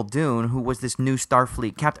Patrick Muldoon, who was this new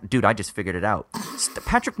Starfleet captain... Dude, I just figured it out.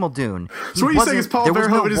 Patrick Muldoon... So what you're saying is Paul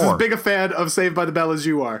Verhoeven is as big a fan of Saved by the Bell as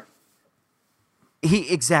you are.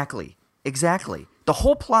 Exactly. The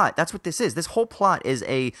whole plot, that's what this is. This whole plot is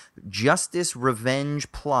a justice revenge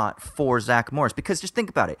plot for Zach Morris. Because just think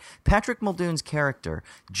about it. Patrick Muldoon's character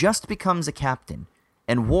just becomes a captain,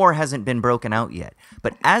 and war hasn't been broken out yet.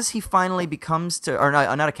 But as he finally becomes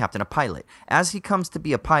not a captain, a pilot. As he comes to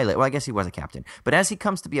be a pilot, well, I guess he was a captain. But as he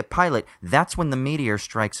comes to be a pilot, that's when the meteor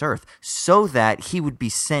strikes Earth, so that he would be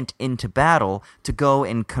sent into battle to go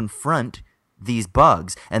and confront these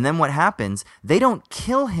bugs. And then what happens, they don't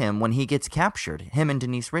kill him when he gets captured, him and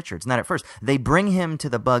Denise Richards, not at first. They bring him to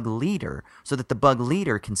the bug leader so that the bug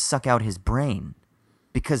leader can suck out his brain,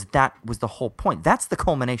 because that was the whole point. That's the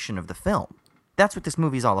culmination of the film. That's what this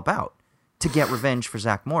movie's all about, to get revenge for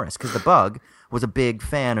Zach Morris, because the bug was a big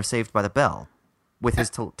fan of Saved by the Bell with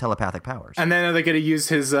his telepathic powers. And then are they going to use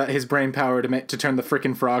his brain power to turn the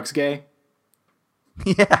frickin' frogs gay?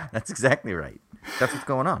 Yeah, that's exactly right. That's what's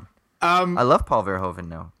going on. I love Paul Verhoeven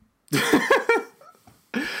now.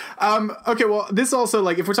 Okay, well, this also,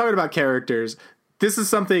 like, if we're talking about characters, this is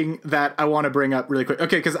something that I want to bring up really quick.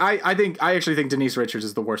 Okay, because I actually think Denise Richards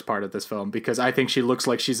is the worst part of this film, because I think she looks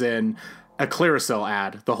like she's in a Clearasil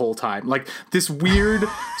ad the whole time. Like this weird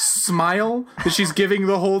smile that she's giving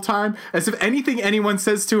the whole time, as if anything anyone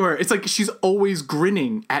says to her, it's like she's always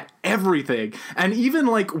grinning at everything. And even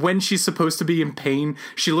like when she's supposed to be in pain,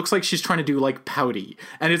 she looks like she's trying to do like pouty.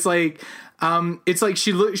 And it's like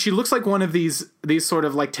she looks like one of these sort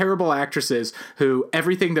of like terrible actresses who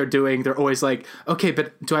everything they're doing, they're always like, okay,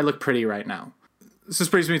 but do I look pretty right now? This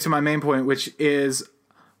brings me to my main point, which is,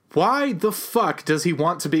 why the fuck does he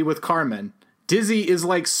want to be with Carmen? Dizzy is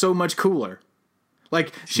like so much cooler.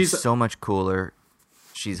 Like she's so much cooler.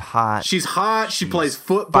 She's hot. She's hot. She plays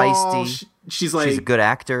football. Feisty. She's like, she's a good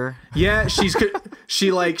actor. Yeah, she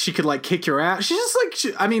could like kick your ass. She's just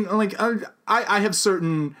like, I have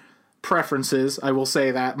certain preferences. I will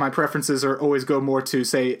say that my preferences are always go more to,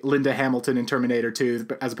 say, Linda Hamilton in Terminator 2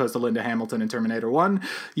 as opposed to Linda Hamilton in Terminator 1.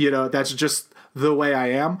 You know, that's just the way I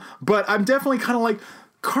am. But I'm definitely kind of like,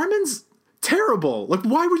 Carmen's terrible. Like,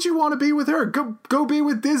 why would you want to be with her? Go be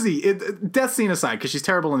with Dizzy. Death scene aside, because she's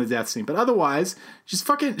terrible in the death scene. But otherwise, she's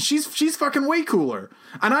fucking way cooler.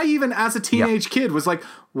 And I even, as a teenage kid, was like,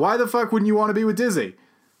 why the fuck wouldn't you want to be with Dizzy?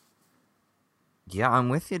 Yeah, I'm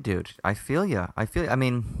with you, dude. I feel you. I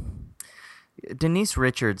mean, Denise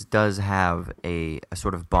Richards does have a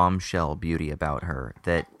sort of bombshell beauty about her.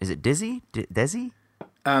 That is it. Dizzy? Dizzy?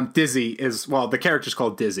 Dizzy is, well, the character's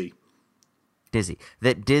called Dizzy. Dizzy.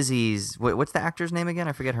 That Dizzy's... What's the actor's name again?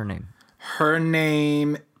 I forget her name. Her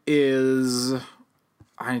name is...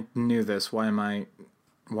 I knew this. Why am I...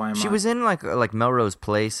 She was in like Melrose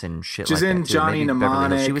Place and shit. She's like in that too. Johnny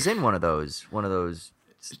Mnemonic. She was in one of those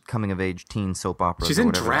coming of age teen soap operas. She's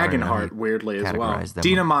in Dragonheart, weirdly, as well.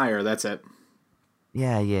 Dina Meyer, that's it.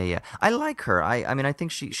 Yeah. I like her. I mean, I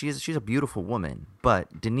think she's a beautiful woman,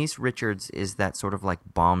 but Denise Richards is that sort of like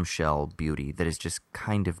bombshell beauty that is just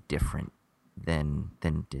kind of different than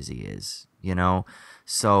Dizzy is, you know?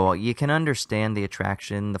 So you can understand the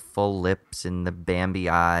attraction, the full lips and the Bambi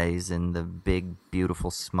eyes and the big,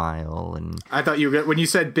 beautiful smile. And I thought when you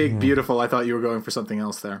said big, beautiful, I thought you were going for something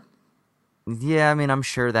else there. Yeah, I mean, I'm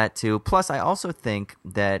sure that too. Plus, I also think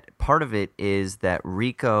that part of it is that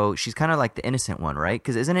Rico, she's kind of like the innocent one, right?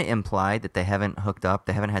 Because isn't it implied that they haven't hooked up,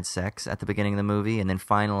 they haven't had sex at the beginning of the movie, and then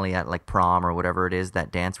finally at like prom or whatever it is,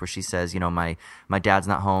 that dance where she says, you know, my dad's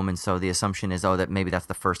not home, and so the assumption is, oh, that maybe that's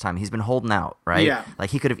the first time. He's been holding out, right? Yeah. Like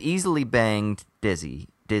he could have easily banged Dizzy,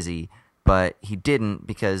 but he didn't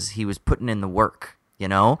because he was putting in the work. You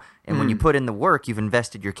know, and when you put in the work, you've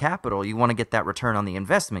invested your capital. You want to get that return on the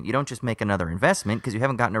investment. You don't just make another investment because you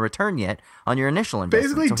haven't gotten a return yet on your initial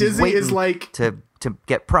investment. Basically, so Dizzy is like to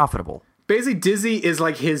get profitable. Basically, Dizzy is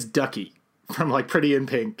like his Ducky from like Pretty in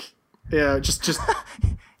Pink. Yeah, just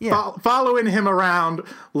following him around,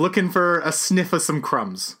 looking for a sniff of some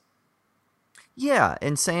crumbs. Yeah,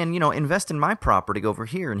 and saying, you know, invest in my property over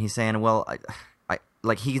here, and he's saying, well, I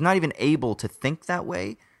like he's not even able to think that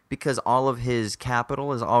way, because all of his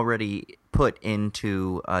capital is already put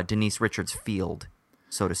into Denise Richards' field,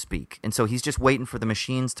 so to speak. And so he's just waiting for the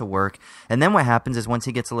machines to work. And then what happens is once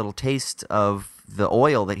he gets a little taste of the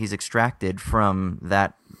oil that he's extracted from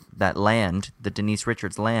that land, the Denise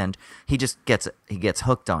Richards land, he gets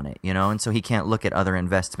hooked on it, you know? And so he can't look at other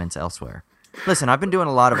investments elsewhere. Listen, I've been doing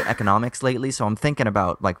a lot of economics lately, so I'm thinking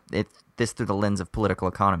about like this through the lens of political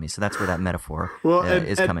economy. So that's where that metaphor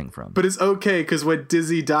is coming from. But it's okay because when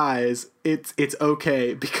Dizzy dies, it's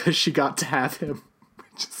okay because she got to have him.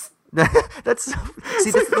 This is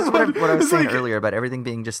what I was saying earlier about everything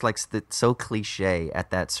being just like so cliche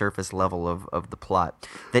at that surface level of the plot,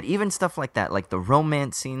 that even stuff like that, like the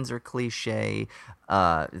romance scenes are cliche,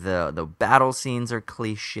 the battle scenes are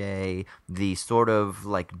cliche, the sort of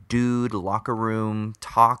like dude locker room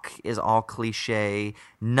talk is all cliche.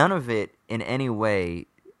 None of it in any way.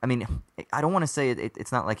 I mean, I don't want to say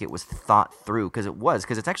it's not like it was thought through,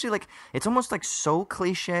 because it's actually like it's almost like so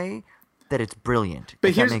cliche that it's brilliant,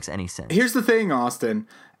 if that makes any sense. Here's the thing, Austin.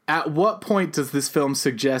 At what point does this film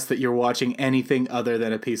suggest that you're watching anything other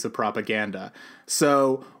than a piece of propaganda?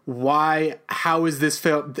 So how is this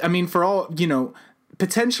film... I mean, for all, you know,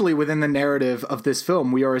 potentially within the narrative of this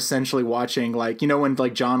film, we are essentially watching, like, you know, when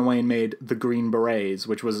like John Wayne made The Green Berets,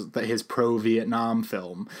 which was his pro-Vietnam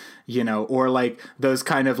film, you know, or like those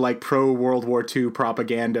kind of like pro-World War II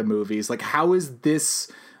propaganda movies. Like, how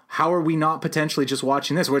are we not potentially just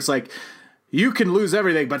watching this, where it's like, you can lose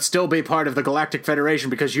everything but still be part of the Galactic Federation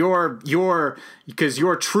because your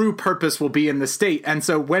true purpose will be in the state. And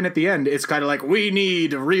so when at the end it's kind of like, we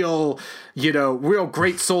need real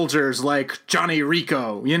great soldiers like Johnny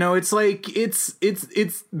Rico. You know, it's like it's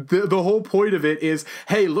the whole point of it is,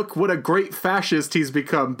 hey, look what a great fascist he's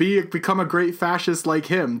become. Become a great fascist like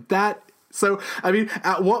him. That So, I mean,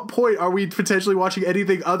 at what point are we potentially watching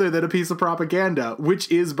anything other than a piece of propaganda, which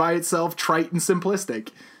is by itself trite and simplistic?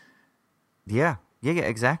 Yeah,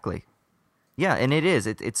 exactly. Yeah, and it is.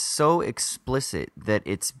 It's so explicit that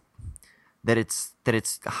it's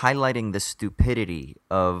highlighting the stupidity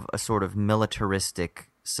of a sort of militaristic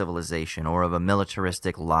civilization or of a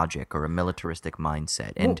militaristic logic or a militaristic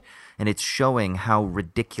mindset, and it's showing how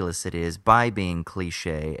ridiculous it is by being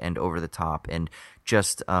cliche and over the top and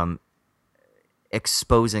just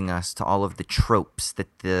exposing us to all of the tropes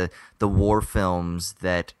that the war films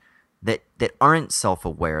that aren't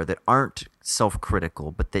self-aware, that aren't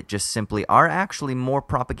self-critical, but that just simply are actually more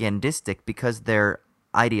propagandistic because they're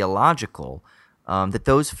ideological, that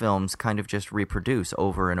those films kind of just reproduce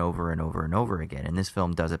over and over and over and over again. And this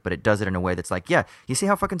film does it, but it does it in a way that's like, yeah, you see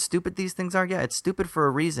how fucking stupid these things are? Yeah, it's stupid for a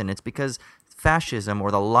reason. It's because fascism,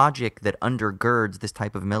 or the logic that undergirds this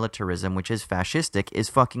type of militarism, which is fascistic, is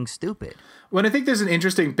fucking stupid. Well, I think there's an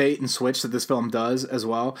interesting bait and switch that this film does as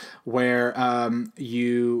well, where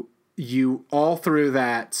you all through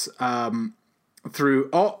that,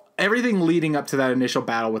 everything leading up to that initial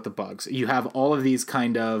battle with the bugs, you have all of these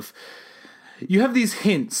you have these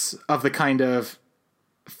hints of the kind of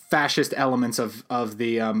fascist elements of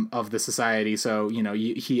the society. So, you know,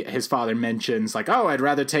 his father mentions like, oh, I'd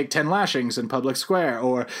rather take 10 lashings in public square,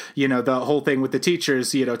 or, you know, the whole thing with the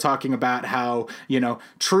teachers, you know, talking about how, you know,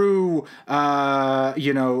 true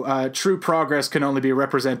progress can only be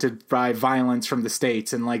represented by violence from the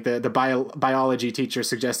state, and like the biology teacher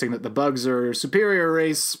suggesting that the bugs are a superior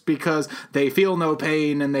race because they feel no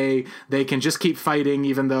pain and they can just keep fighting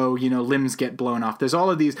even though, you know, limbs get blown off. There's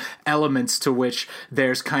all of these elements to which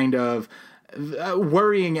there's kind of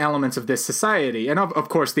worrying elements of this society, and of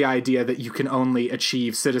course the idea that you can only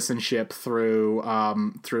achieve citizenship through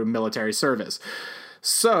military service.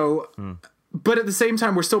 So, but at the same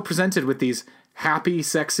time, we're still presented with these happy,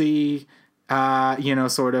 sexy,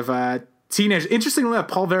 teenagers. Interestingly enough,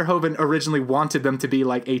 Paul Verhoeven originally wanted them to be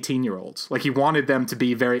like 18-year-olds. Like, he wanted them to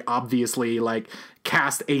be very obviously like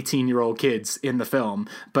cast 18-year-old kids in the film,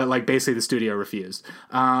 but like basically the studio refused.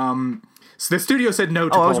 So the studio said no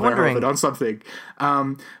to Paul Verhoeven on something.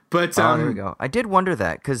 There we go. I did wonder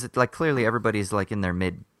that, because like clearly everybody's like in their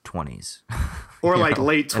mid-20s. Or like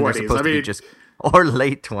late 20s. I mean, or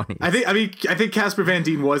late 20s. I think Casper Van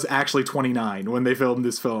Dien was actually 29 when they filmed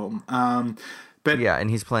this film. But yeah, and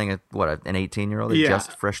he's playing an 18-year-old,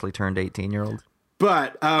 just freshly turned 18-year-old.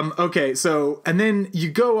 But okay, so and then you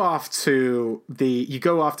go off to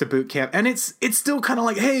boot camp, and it's still kind of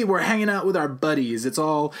like, hey, we're hanging out with our buddies. It's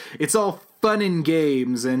all fun and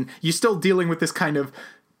games, and you're still dealing with this kind of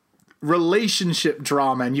relationship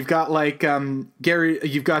drama. And you've got like Gary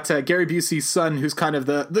Busey's son, who's kind of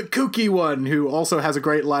the kooky one, who also has a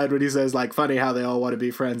great line when he says like, funny how they all want to be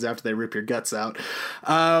friends after they rip your guts out.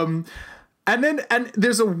 And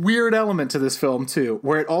there's a weird element to this film too,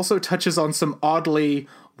 where it also touches on some oddly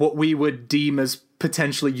what we would deem as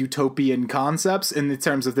potentially utopian concepts in the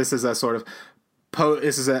terms of this is a sort of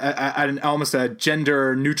this is almost a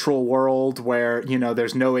gender neutral world where, you know,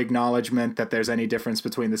 there's no acknowledgement that there's any difference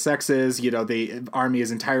between the sexes. You know, the army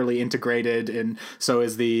is entirely integrated, and so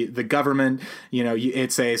is the government. You know,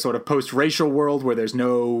 it's a sort of post-racial world where there's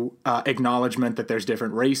no acknowledgement that there's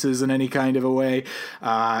different races in any kind of a way.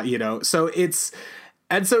 You know, so it's.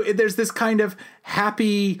 And so there's this kind of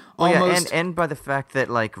happy, almost... and by the fact that,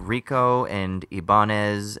 like, Rico and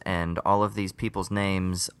Ibanez and all of these people's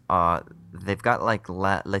names, they've got, like,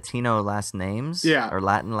 Latino last names, or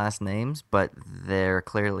Latin last names, but they're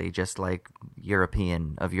clearly just, like,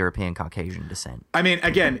 European Caucasian descent. I mean,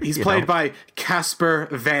 again, he's played by Casper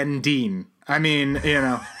Van Dien. I mean, you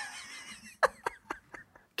know...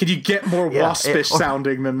 Could you get more waspish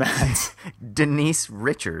sounding than that? Denise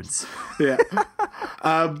Richards. Yeah.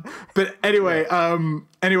 But anyway,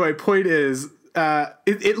 point is,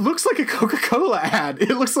 it looks like a Coca-Cola ad.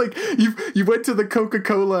 It looks like you went to the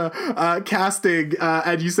Coca-Cola casting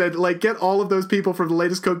and you said, like, get all of those people from the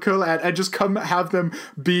latest Coca-Cola ad and just come have them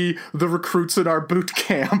be the recruits in our boot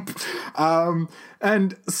camp.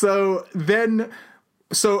 And so then...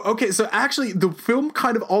 So actually the film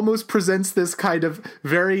kind of almost presents this kind of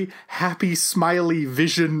very happy, smiley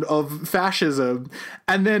vision of fascism.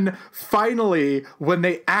 And then finally, when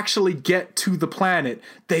they actually get to the planet,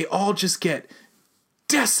 they all just get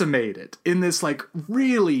decimated in this like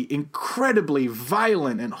really incredibly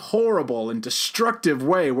violent and horrible and destructive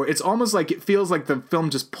way, where it's almost like it feels like the film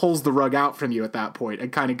just pulls the rug out from you at that point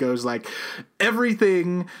and kind of goes like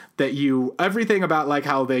everything about like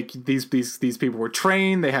how these people were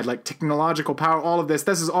trained, they had like technological power, all of this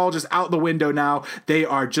is all just out the window now. They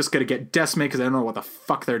are just gonna get decimated because they don't know what the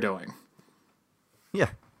fuck they're doing. Yeah.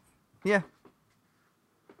 Yeah.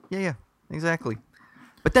 Yeah, exactly.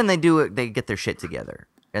 But then they get their shit together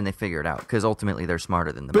and they figure it out because ultimately they're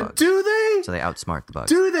smarter than the bugs. But do they? So they outsmart the bugs.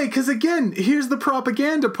 Do they? Because again, here's the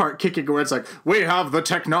propaganda part kicking where it's like, we have the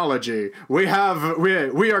technology, we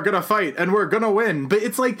are gonna fight and we're gonna win. But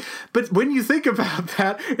it's like, but when you think about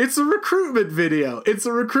that, it's a recruitment video. It's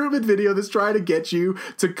a recruitment video that's trying to get you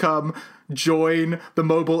to come join the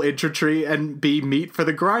mobile infantry and be meat for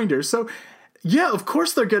the grinders. So yeah, of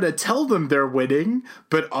course they're gonna tell them they're winning,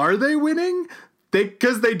 but are they winning?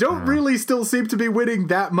 Because they don't really still seem to be winning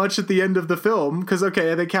that much at the end of the film. Because,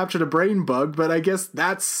 okay, they captured a brain bug, but I guess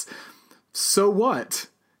that's... So what?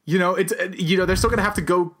 You know, it's they're still going to have to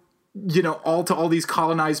go, all these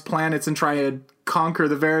colonized planets and try and conquer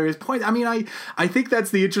the various points. I mean, I think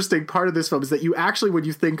that's the interesting part of this film is that you actually, when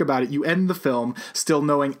you think about it, you end the film still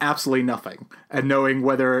knowing absolutely nothing and knowing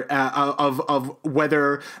whether of what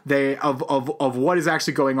is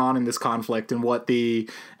actually going on in this conflict and what the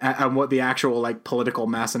actual like political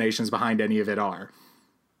machinations behind any of it are.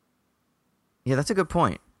 Yeah, that's a good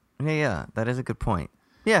point. Yeah, that is a good point.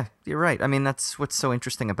 Yeah, you're right. I mean, that's what's so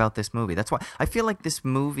interesting about this movie. That's why I feel like this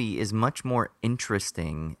movie is much more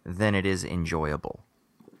interesting than it is enjoyable.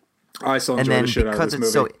 I still enjoy the shit out of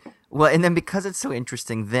this movie. And then because it's so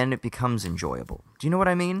interesting, then it becomes enjoyable. Do you know what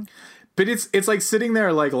I mean? But it's like sitting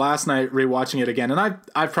there like last night rewatching it again, and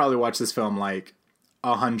I've probably watched this film like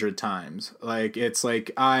 100 times. Like it's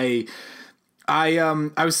like I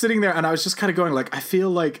was sitting there and I was just kind of going like I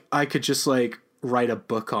feel like I could just like write a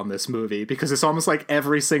book on this movie because it's almost like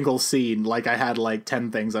every single scene like I had like 10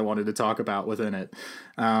 things I wanted to talk about within it.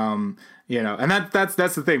 And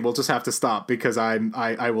that's the thing. We'll just have to stop because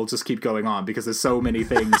I will just keep going on because there's so many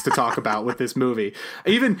things to talk about with this movie.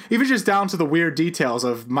 Even just down to the weird details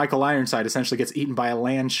of Michael Ironside essentially gets eaten by a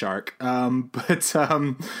land shark.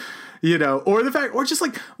 Or the fact, or just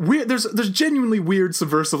like weird. There's genuinely weird,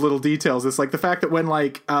 subversive little details. It's like the fact that when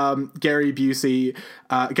like Gary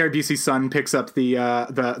Busey's son picks up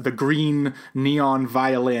the green neon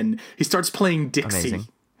violin, he starts playing Dixie.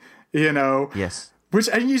 Amazing. Yes.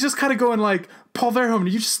 And you just kind of going like, Paul Verhoeven, are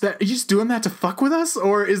you just doing that to fuck with us,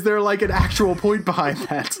 or is there like an actual point behind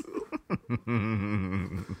that?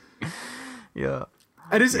 Yeah.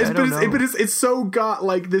 And it's so got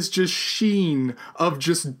like this just sheen of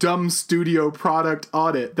just dumb studio product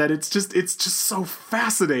on it that it's just so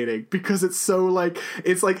fascinating because it's so like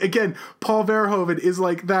it's like again Paul Verhoeven is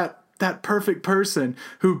like that perfect person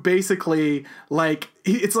who basically like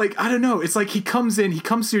it's like I don't know, it's like he comes to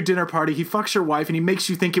your dinner party, he fucks your wife and he makes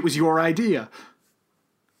you think it was your idea.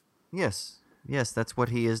 Yes, that's what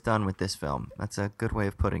he has done with this film. That's a good way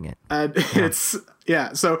of putting it. And it's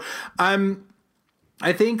so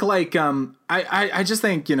I think like I just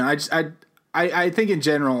think I think in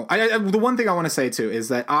general the one thing I want to say too is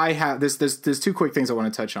that I have there's two quick things I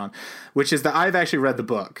want to touch on, which is that I've actually read the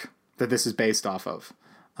book that this is based off of,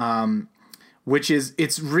 which is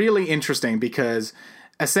it's really interesting because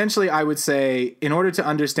essentially I would say in order to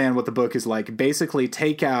understand what the book is like, basically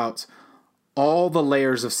take out all the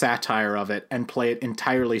layers of satire of it and play it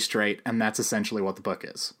entirely straight, and that's essentially what the book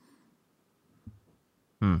is.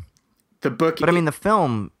 The book, but I mean, the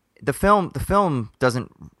film is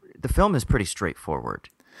pretty straightforward.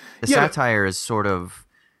 The satire is sort of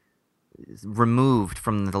removed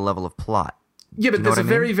from the level of plot. Yeah, but there's a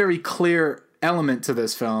very, very clear element to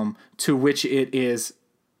this film to which it is,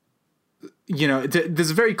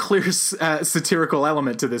 there's a very clear satirical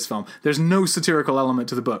element to this film. There's no satirical element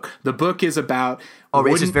to the book. The book is about.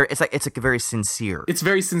 It's very sincere. It's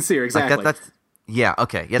very sincere, exactly. Like that's yeah,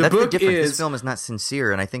 okay. Yeah, that's the difference. This film is not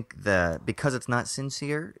sincere, and I think because it's not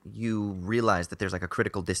sincere, you realize that there's like a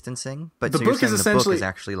critical distancing. But the book is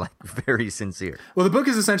actually like very sincere. Well, the book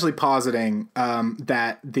is essentially positing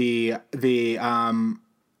that the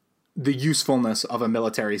usefulness of a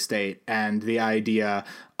military state and the idea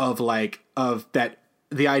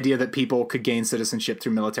the idea that people could gain citizenship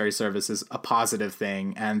through military service is a positive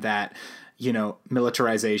thing, and that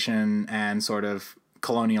militarization and sort of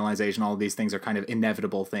colonialization, all of these things are kind of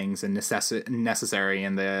inevitable things and necessary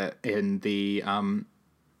and the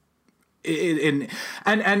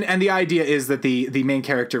idea is that the main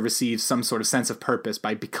character receives some sort of sense of purpose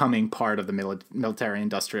by becoming part of the military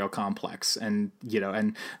industrial complex, and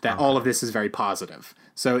that all of this is very positive.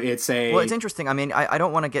 So it's it's interesting. I mean, I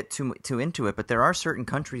don't want to get too into it, but there are certain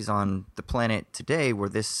countries on the planet today where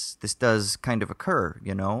this does kind of occur.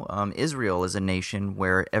 Israel is a nation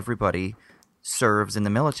where everybody serves in the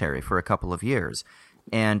military for a couple of years,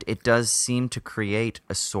 and it does seem to create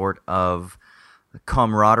a sort of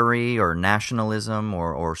camaraderie or nationalism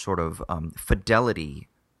or sort of fidelity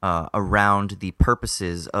around the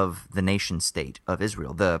purposes of the nation state of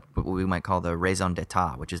Israel, what we might call the raison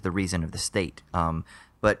d'etat, which is the reason of the state.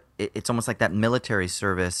 But it's almost like that military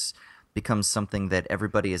service becomes something that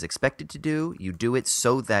everybody is expected to do. You do it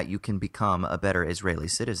so that you can become a better Israeli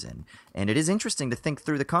citizen. And it is interesting to think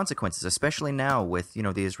through the consequences, especially now with,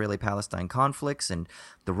 the Israeli-Palestine conflicts and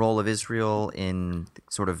the role of Israel in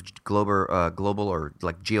sort of global or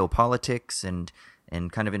like geopolitics and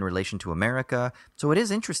kind of in relation to America. So it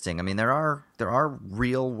is interesting. I mean, there are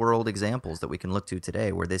real world examples that we can look to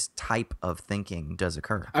today where this type of thinking does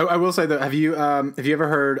occur. I will say that have you ever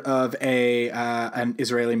heard of an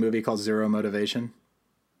Israeli movie called Zero Motivation?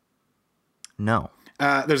 No.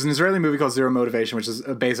 There's an Israeli movie called Zero Motivation, which is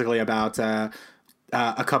basically about a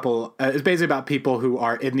couple. It's basically about people who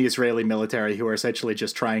are in the Israeli military who are essentially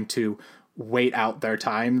just trying to wait out their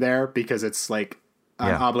time there because it's like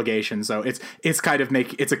an obligation. So it's kind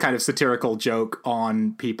of satirical joke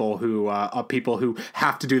on people who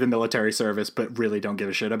have to do the military service but really don't give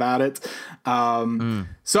a shit about it.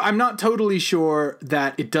 So I'm not totally sure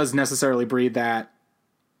that it does necessarily breed that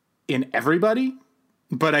in everybody,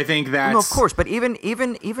 but I think that's... No, of course, but even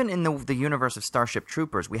in the universe of Starship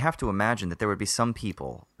Troopers, we have to imagine that there would be some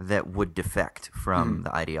people that would defect from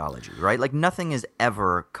the ideology, right? Like nothing is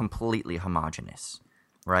ever completely homogenous.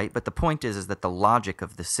 Right, but the point is that the logic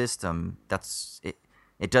of the system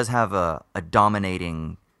it does have a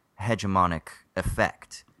dominating hegemonic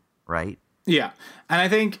effect, right? Yeah, and I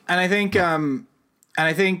think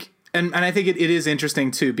it is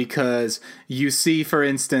interesting too because you see, for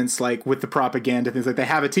instance, like with the propaganda things, like they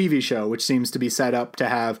have a TV show which seems to be set up to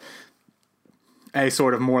have a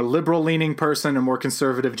sort of more liberal-leaning person and more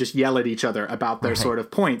conservative just yell at each other about their sort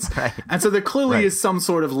of points. Right. And so there clearly is some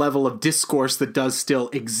sort of level of discourse that does still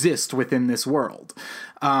exist within this world.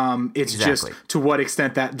 It's just to what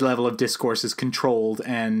extent that level of discourse is controlled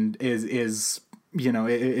and is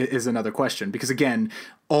another question. Because, again,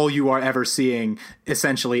 all you are ever seeing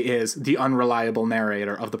essentially is the unreliable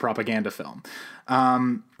narrator of the propaganda film.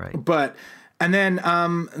 But... And then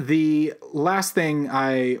the last thing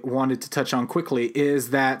I wanted to touch on quickly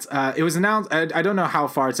is that it was announced, I don't know how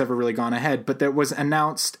far it's ever really gone ahead, but there was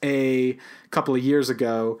announced a couple of years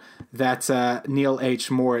ago that Neil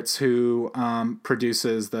H. Moritz, who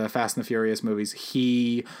produces the Fast and the Furious movies,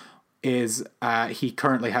 he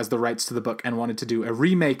currently has the rights to the book and wanted to do a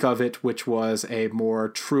remake of it, which was a more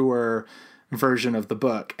truer version of the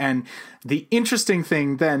book. And the interesting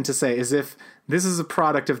thing then to say is if this is a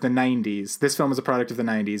product of the 90s, this film is a product of the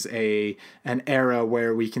 90s, an era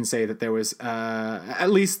where we can say that there was at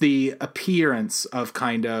least the appearance of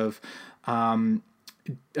kind of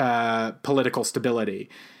political stability.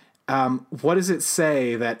 What does it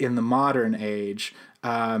say that in the modern age,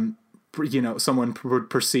 someone would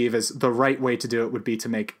perceive as the right way to do it would be to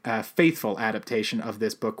make a faithful adaptation of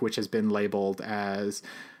this book, which has been labeled as,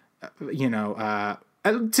 to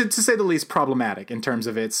say the least, problematic in terms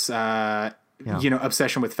of its,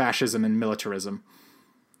 obsession with fascism and militarism.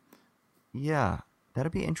 Yeah,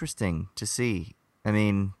 that'd be interesting to see. I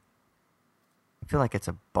mean, I feel like it's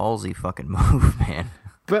a ballsy fucking move, man.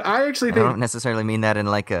 But I actually think... I don't necessarily mean that in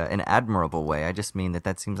like an admirable way. I just mean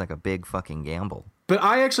that seems like a big fucking gamble. But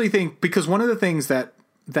I actually think, because one of the things that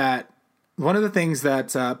Paul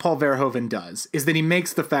Verhoeven does is that he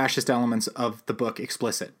makes the fascist elements of the book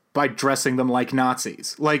explicit by dressing them like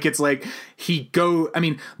Nazis. Like, it's like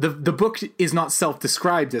the book is not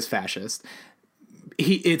self-described as fascist.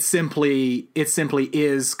 It simply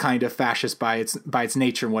is kind of fascist by its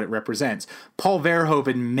nature and what it represents. Paul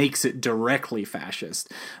Verhoeven makes it directly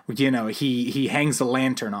fascist. He hangs a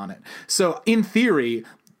lantern on it. So in theory,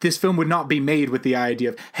 this film would not be made with the idea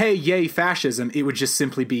of, hey, yay, fascism. It would just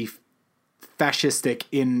simply be fascistic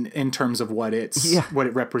in terms of what it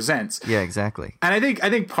represents. Yeah, exactly. And I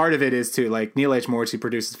think part of it is too, like, Neil H. Moritz, he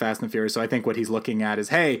produces Fast and the Furious, so I think what he's looking at is,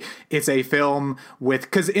 hey, it's a film with,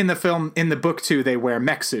 because in the book too, they wear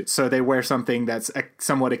mech suits, so they wear something that's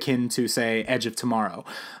somewhat akin to, say, Edge of Tomorrow.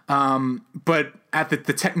 But at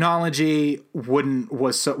the technology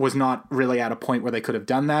was not really at a point where they could have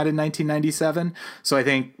done that in 1997. So I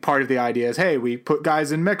think part of the idea is, hey, we put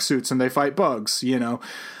guys in mech suits and they fight bugs,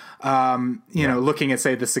 looking at,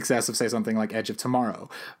 say, the success of, say, something like Edge of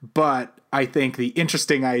Tomorrow. But I think the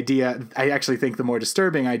interesting idea, I actually think the more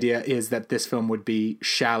disturbing idea, is that this film would be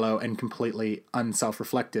shallow and completely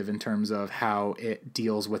unself-reflective in terms of how it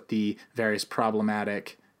deals with the various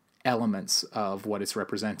problematic elements of what it's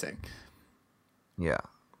representing. Yeah,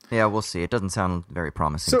 we'll see. It doesn't sound very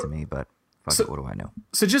promising to me, but fuck it, what do I know?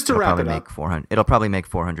 So just to wrap it up, it'll probably make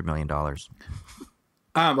 $400 million.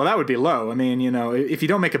 Well, that would be low. I mean, if you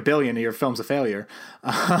don't make $1 billion, your film's a failure.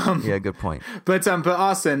 Yeah, good point. But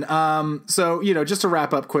Austin, so just to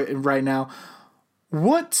wrap up quick right now,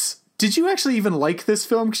 what did you actually even like this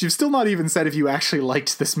film? Because you've still not even said if you actually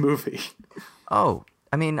liked this movie. Oh,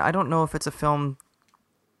 I mean, I don't know if it's a film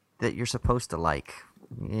that you're supposed to like.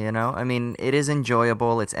 I mean, it is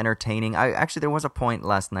enjoyable. It's entertaining. There was a point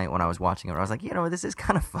last night when I was watching it where I was like, this is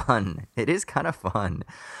kind of fun. It is kind of fun.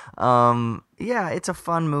 Yeah, it's a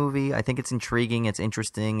fun movie. I think it's intriguing. It's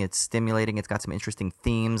interesting. It's stimulating. It's got some interesting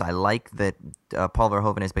themes. I like that Paul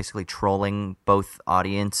Verhoeven is basically trolling both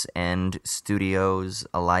audience and studios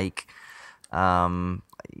alike.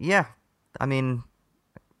 Yeah, I mean,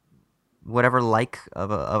 whatever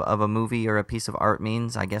of a movie or a piece of art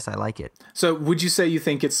means, I guess I like it. So would you say you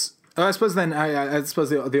think it's... I suppose then, I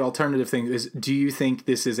suppose the alternative thing is, do you think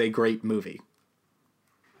this is a great movie?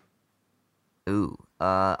 Ooh.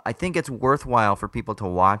 I think it's worthwhile for people to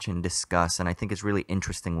watch and discuss, and I think it's really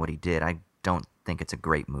interesting what he did. I don't think it's a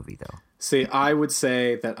great movie, though. See, I would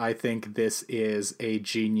say that I think this is a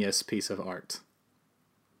genius piece of art.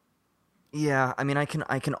 Yeah, I mean, I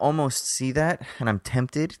can almost see that, and I'm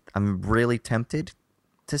tempted. I'm really tempted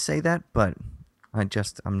to say that, but I'm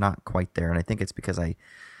not quite there, and I think it's because I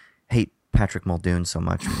hate Patrick Muldoon so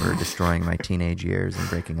much for destroying my teenage years and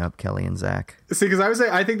breaking up Kelly and Zach. See, because I would say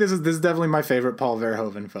I think this is definitely my favorite Paul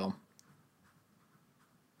Verhoeven film.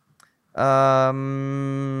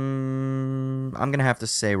 I'm gonna have to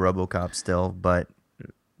say RoboCop still, but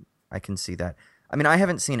I can see that. I mean, I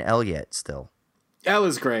haven't seen Elle yet. Still. Elle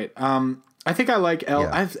is great. I think I like Elle.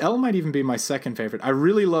 Yeah. Elle might even be my second favorite. I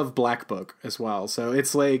really love Black Book as well. So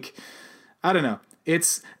it's like, I don't know.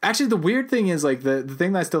 It's actually, the weird thing is, like, the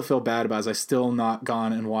thing that I still feel bad about is I still not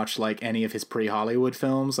gone and watched like any of his pre-Hollywood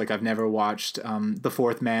films. Like, I've never watched The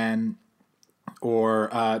Fourth Man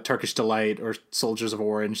or Turkish Delight or Soldiers of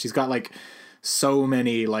Orange. He's got like so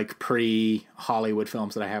many like pre-Hollywood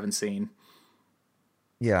films that I haven't seen.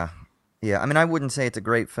 Yeah. Yeah, I mean, I wouldn't say it's a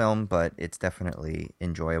great film, but it's definitely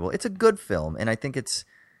enjoyable. It's a good film, and I think I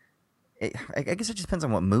guess it just depends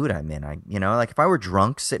on what mood I'm in. Like if I were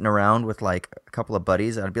drunk sitting around with like a couple of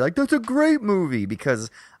buddies, I'd be like, that's a great movie,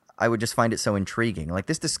 because I would just find it so intriguing. Like,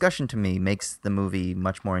 this discussion to me makes the movie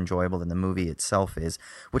much more enjoyable than the movie itself is,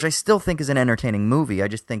 which I still think is an entertaining movie. I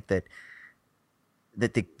just think that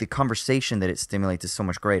the conversation that it stimulates is so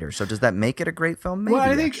much greater. So does that make it a great film?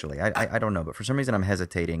 Maybe, actually. I don't know, but for some reason I'm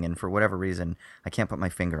hesitating, and for whatever reason, I can't put my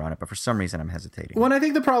finger on it, but for some reason I'm hesitating. Well, I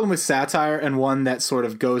think the problem with satire, and one that sort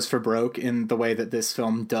of goes for broke in the way that this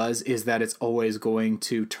film does, is that it's always going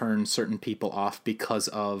to turn certain people off because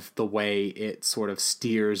of the way it sort of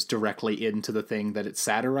steers directly into the thing that it's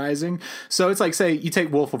satirizing. So it's like, say, you take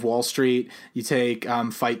Wolf of Wall Street, you take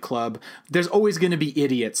Fight Club, there's always going to be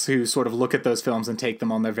idiots who sort of look at those films and take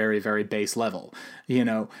them on their very, very base level,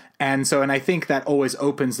 and I think that always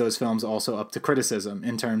opens those films also up to criticism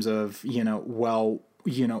in terms of,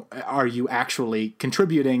 are you actually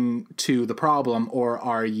contributing to the problem, or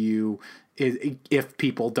are you, if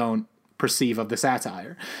people don't perceive of the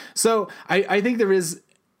satire? So I think there is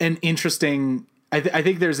an interesting, I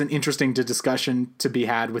think there's an interesting discussion to be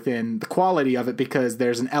had within the quality of it, because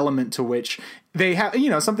there's an element to which they have,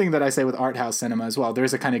 something that I say with art house cinema as well.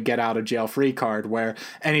 There's a kind of get out of jail free card where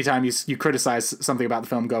anytime you criticize something about the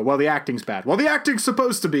film, go, well, the acting's bad. Well, the acting's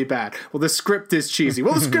supposed to be bad. Well, the script is cheesy.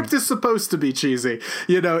 Well, the script is supposed to be cheesy.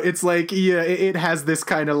 It's like, it has this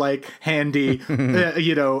kind of like handy,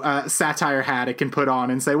 satire hat it can put on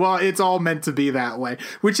and say, well, it's all meant to be that way,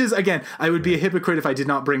 which is, again, I would be a hypocrite if I did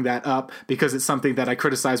not bring that up, because it's something that I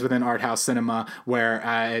criticize within art house cinema, where,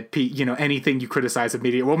 anything you criticize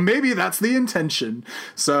immediately, well, maybe that's the intention.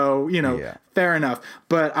 So, fair enough.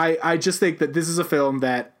 But I just think that this is a film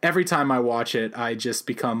that every time I watch it, I just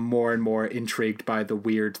become more and more intrigued by the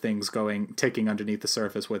weird things ticking underneath the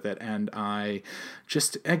surface with it. And I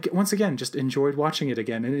just, once again, just enjoyed watching it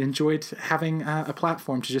again, and enjoyed having a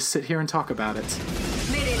platform to just sit here and talk about it.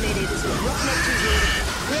 Mayday, this is Roughneck 2.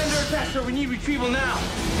 We're under attack, sir. We need retrieval now.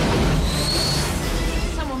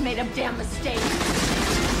 Someone made a damn mistake.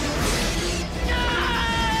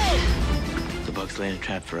 The bugs laid a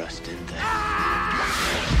trap for us, didn't they?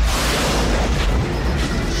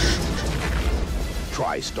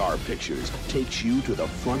 TriStar Pictures takes you to the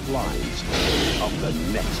front lines of the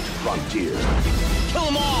next frontier. Kill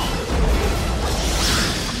them all!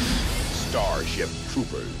 Starship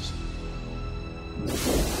Troopers.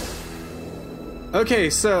 Okay,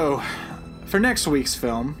 so for next week's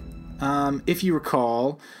film, if you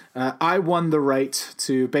recall, I won the right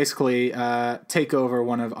to basically take over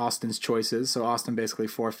one of Austin's choices. So Austin basically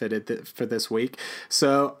forfeited for this week.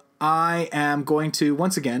 So I am going to,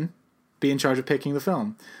 once again, be in charge of picking the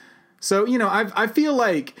film. So, I feel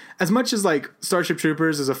like, as much as, like, Starship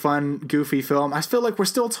Troopers is a fun, goofy film, I feel like we're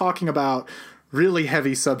still talking about really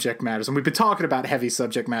heavy subject matters. And we've been talking about heavy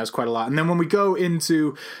subject matters quite a lot. And then when we go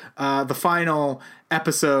into the final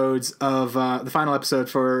episodes of the final episode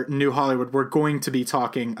for New Hollywood, we're going to be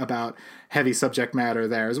talking about heavy subject matter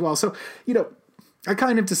there as well. So, I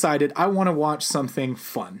kind of decided I want to watch something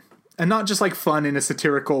fun. And not just like fun in a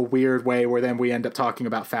satirical, weird way where then we end up talking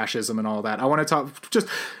about fascism and all that. I want to just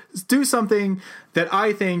do something that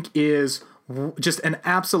I think is just an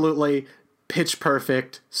absolutely pitch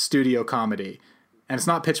perfect studio comedy. And it's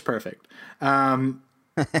not pitch perfect. It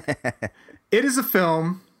is a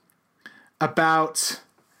film about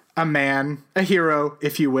a man, a hero,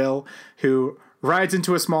 if you will, who rides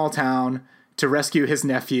into a small town to rescue his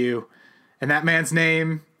nephew. And that man's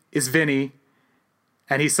name is Vinny.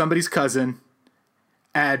 And he's somebody's cousin.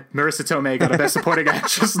 And Marissa Tomei got a Best Supporting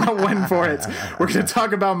Actress, not one for it. We're going to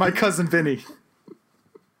talk about My Cousin Vinny.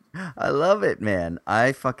 I love it, man.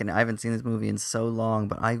 I haven't seen this movie in so long,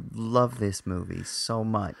 but I love this movie so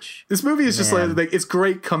much. This movie is just like it's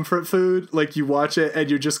great comfort food. Like, you watch it and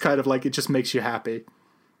you're just kind of like, it just makes you happy.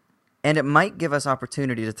 And it might give us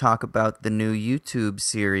opportunity to talk about the new YouTube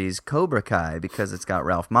series Cobra Kai, because it's got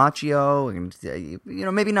Ralph Macchio, and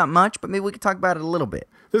maybe not much, but maybe we could talk about it a little bit.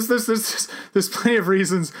 There's plenty of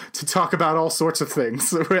reasons to talk about all sorts of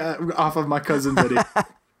things off of My Cousin Vinny.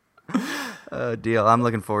 Deal. I'm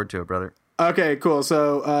looking forward to it, brother. Okay, cool.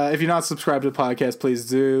 So if you're not subscribed to the podcast, please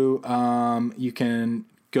do. You can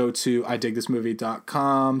go to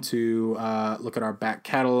idigthismovie.com to look at our back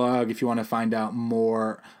catalog. If you want to find out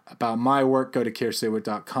more about my work, go to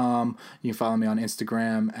kirstewart.com. You can follow me on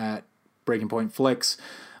Instagram at Breaking Point Flicks.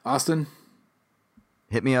 Austin?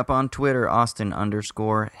 Hit me up on Twitter,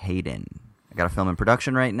 Austin_Hayden. I got a film in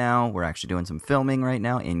production right now. We're actually doing some filming right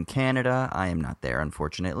now in Canada. I am not there,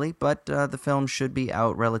 unfortunately, but the film should be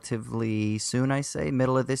out relatively soon, I say.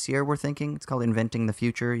 Middle of this year, we're thinking. It's called Inventing the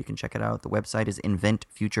Future. You can check it out. The website is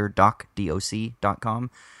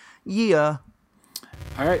inventfuturedoc.com. Yeah.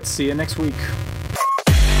 All right, see you next week.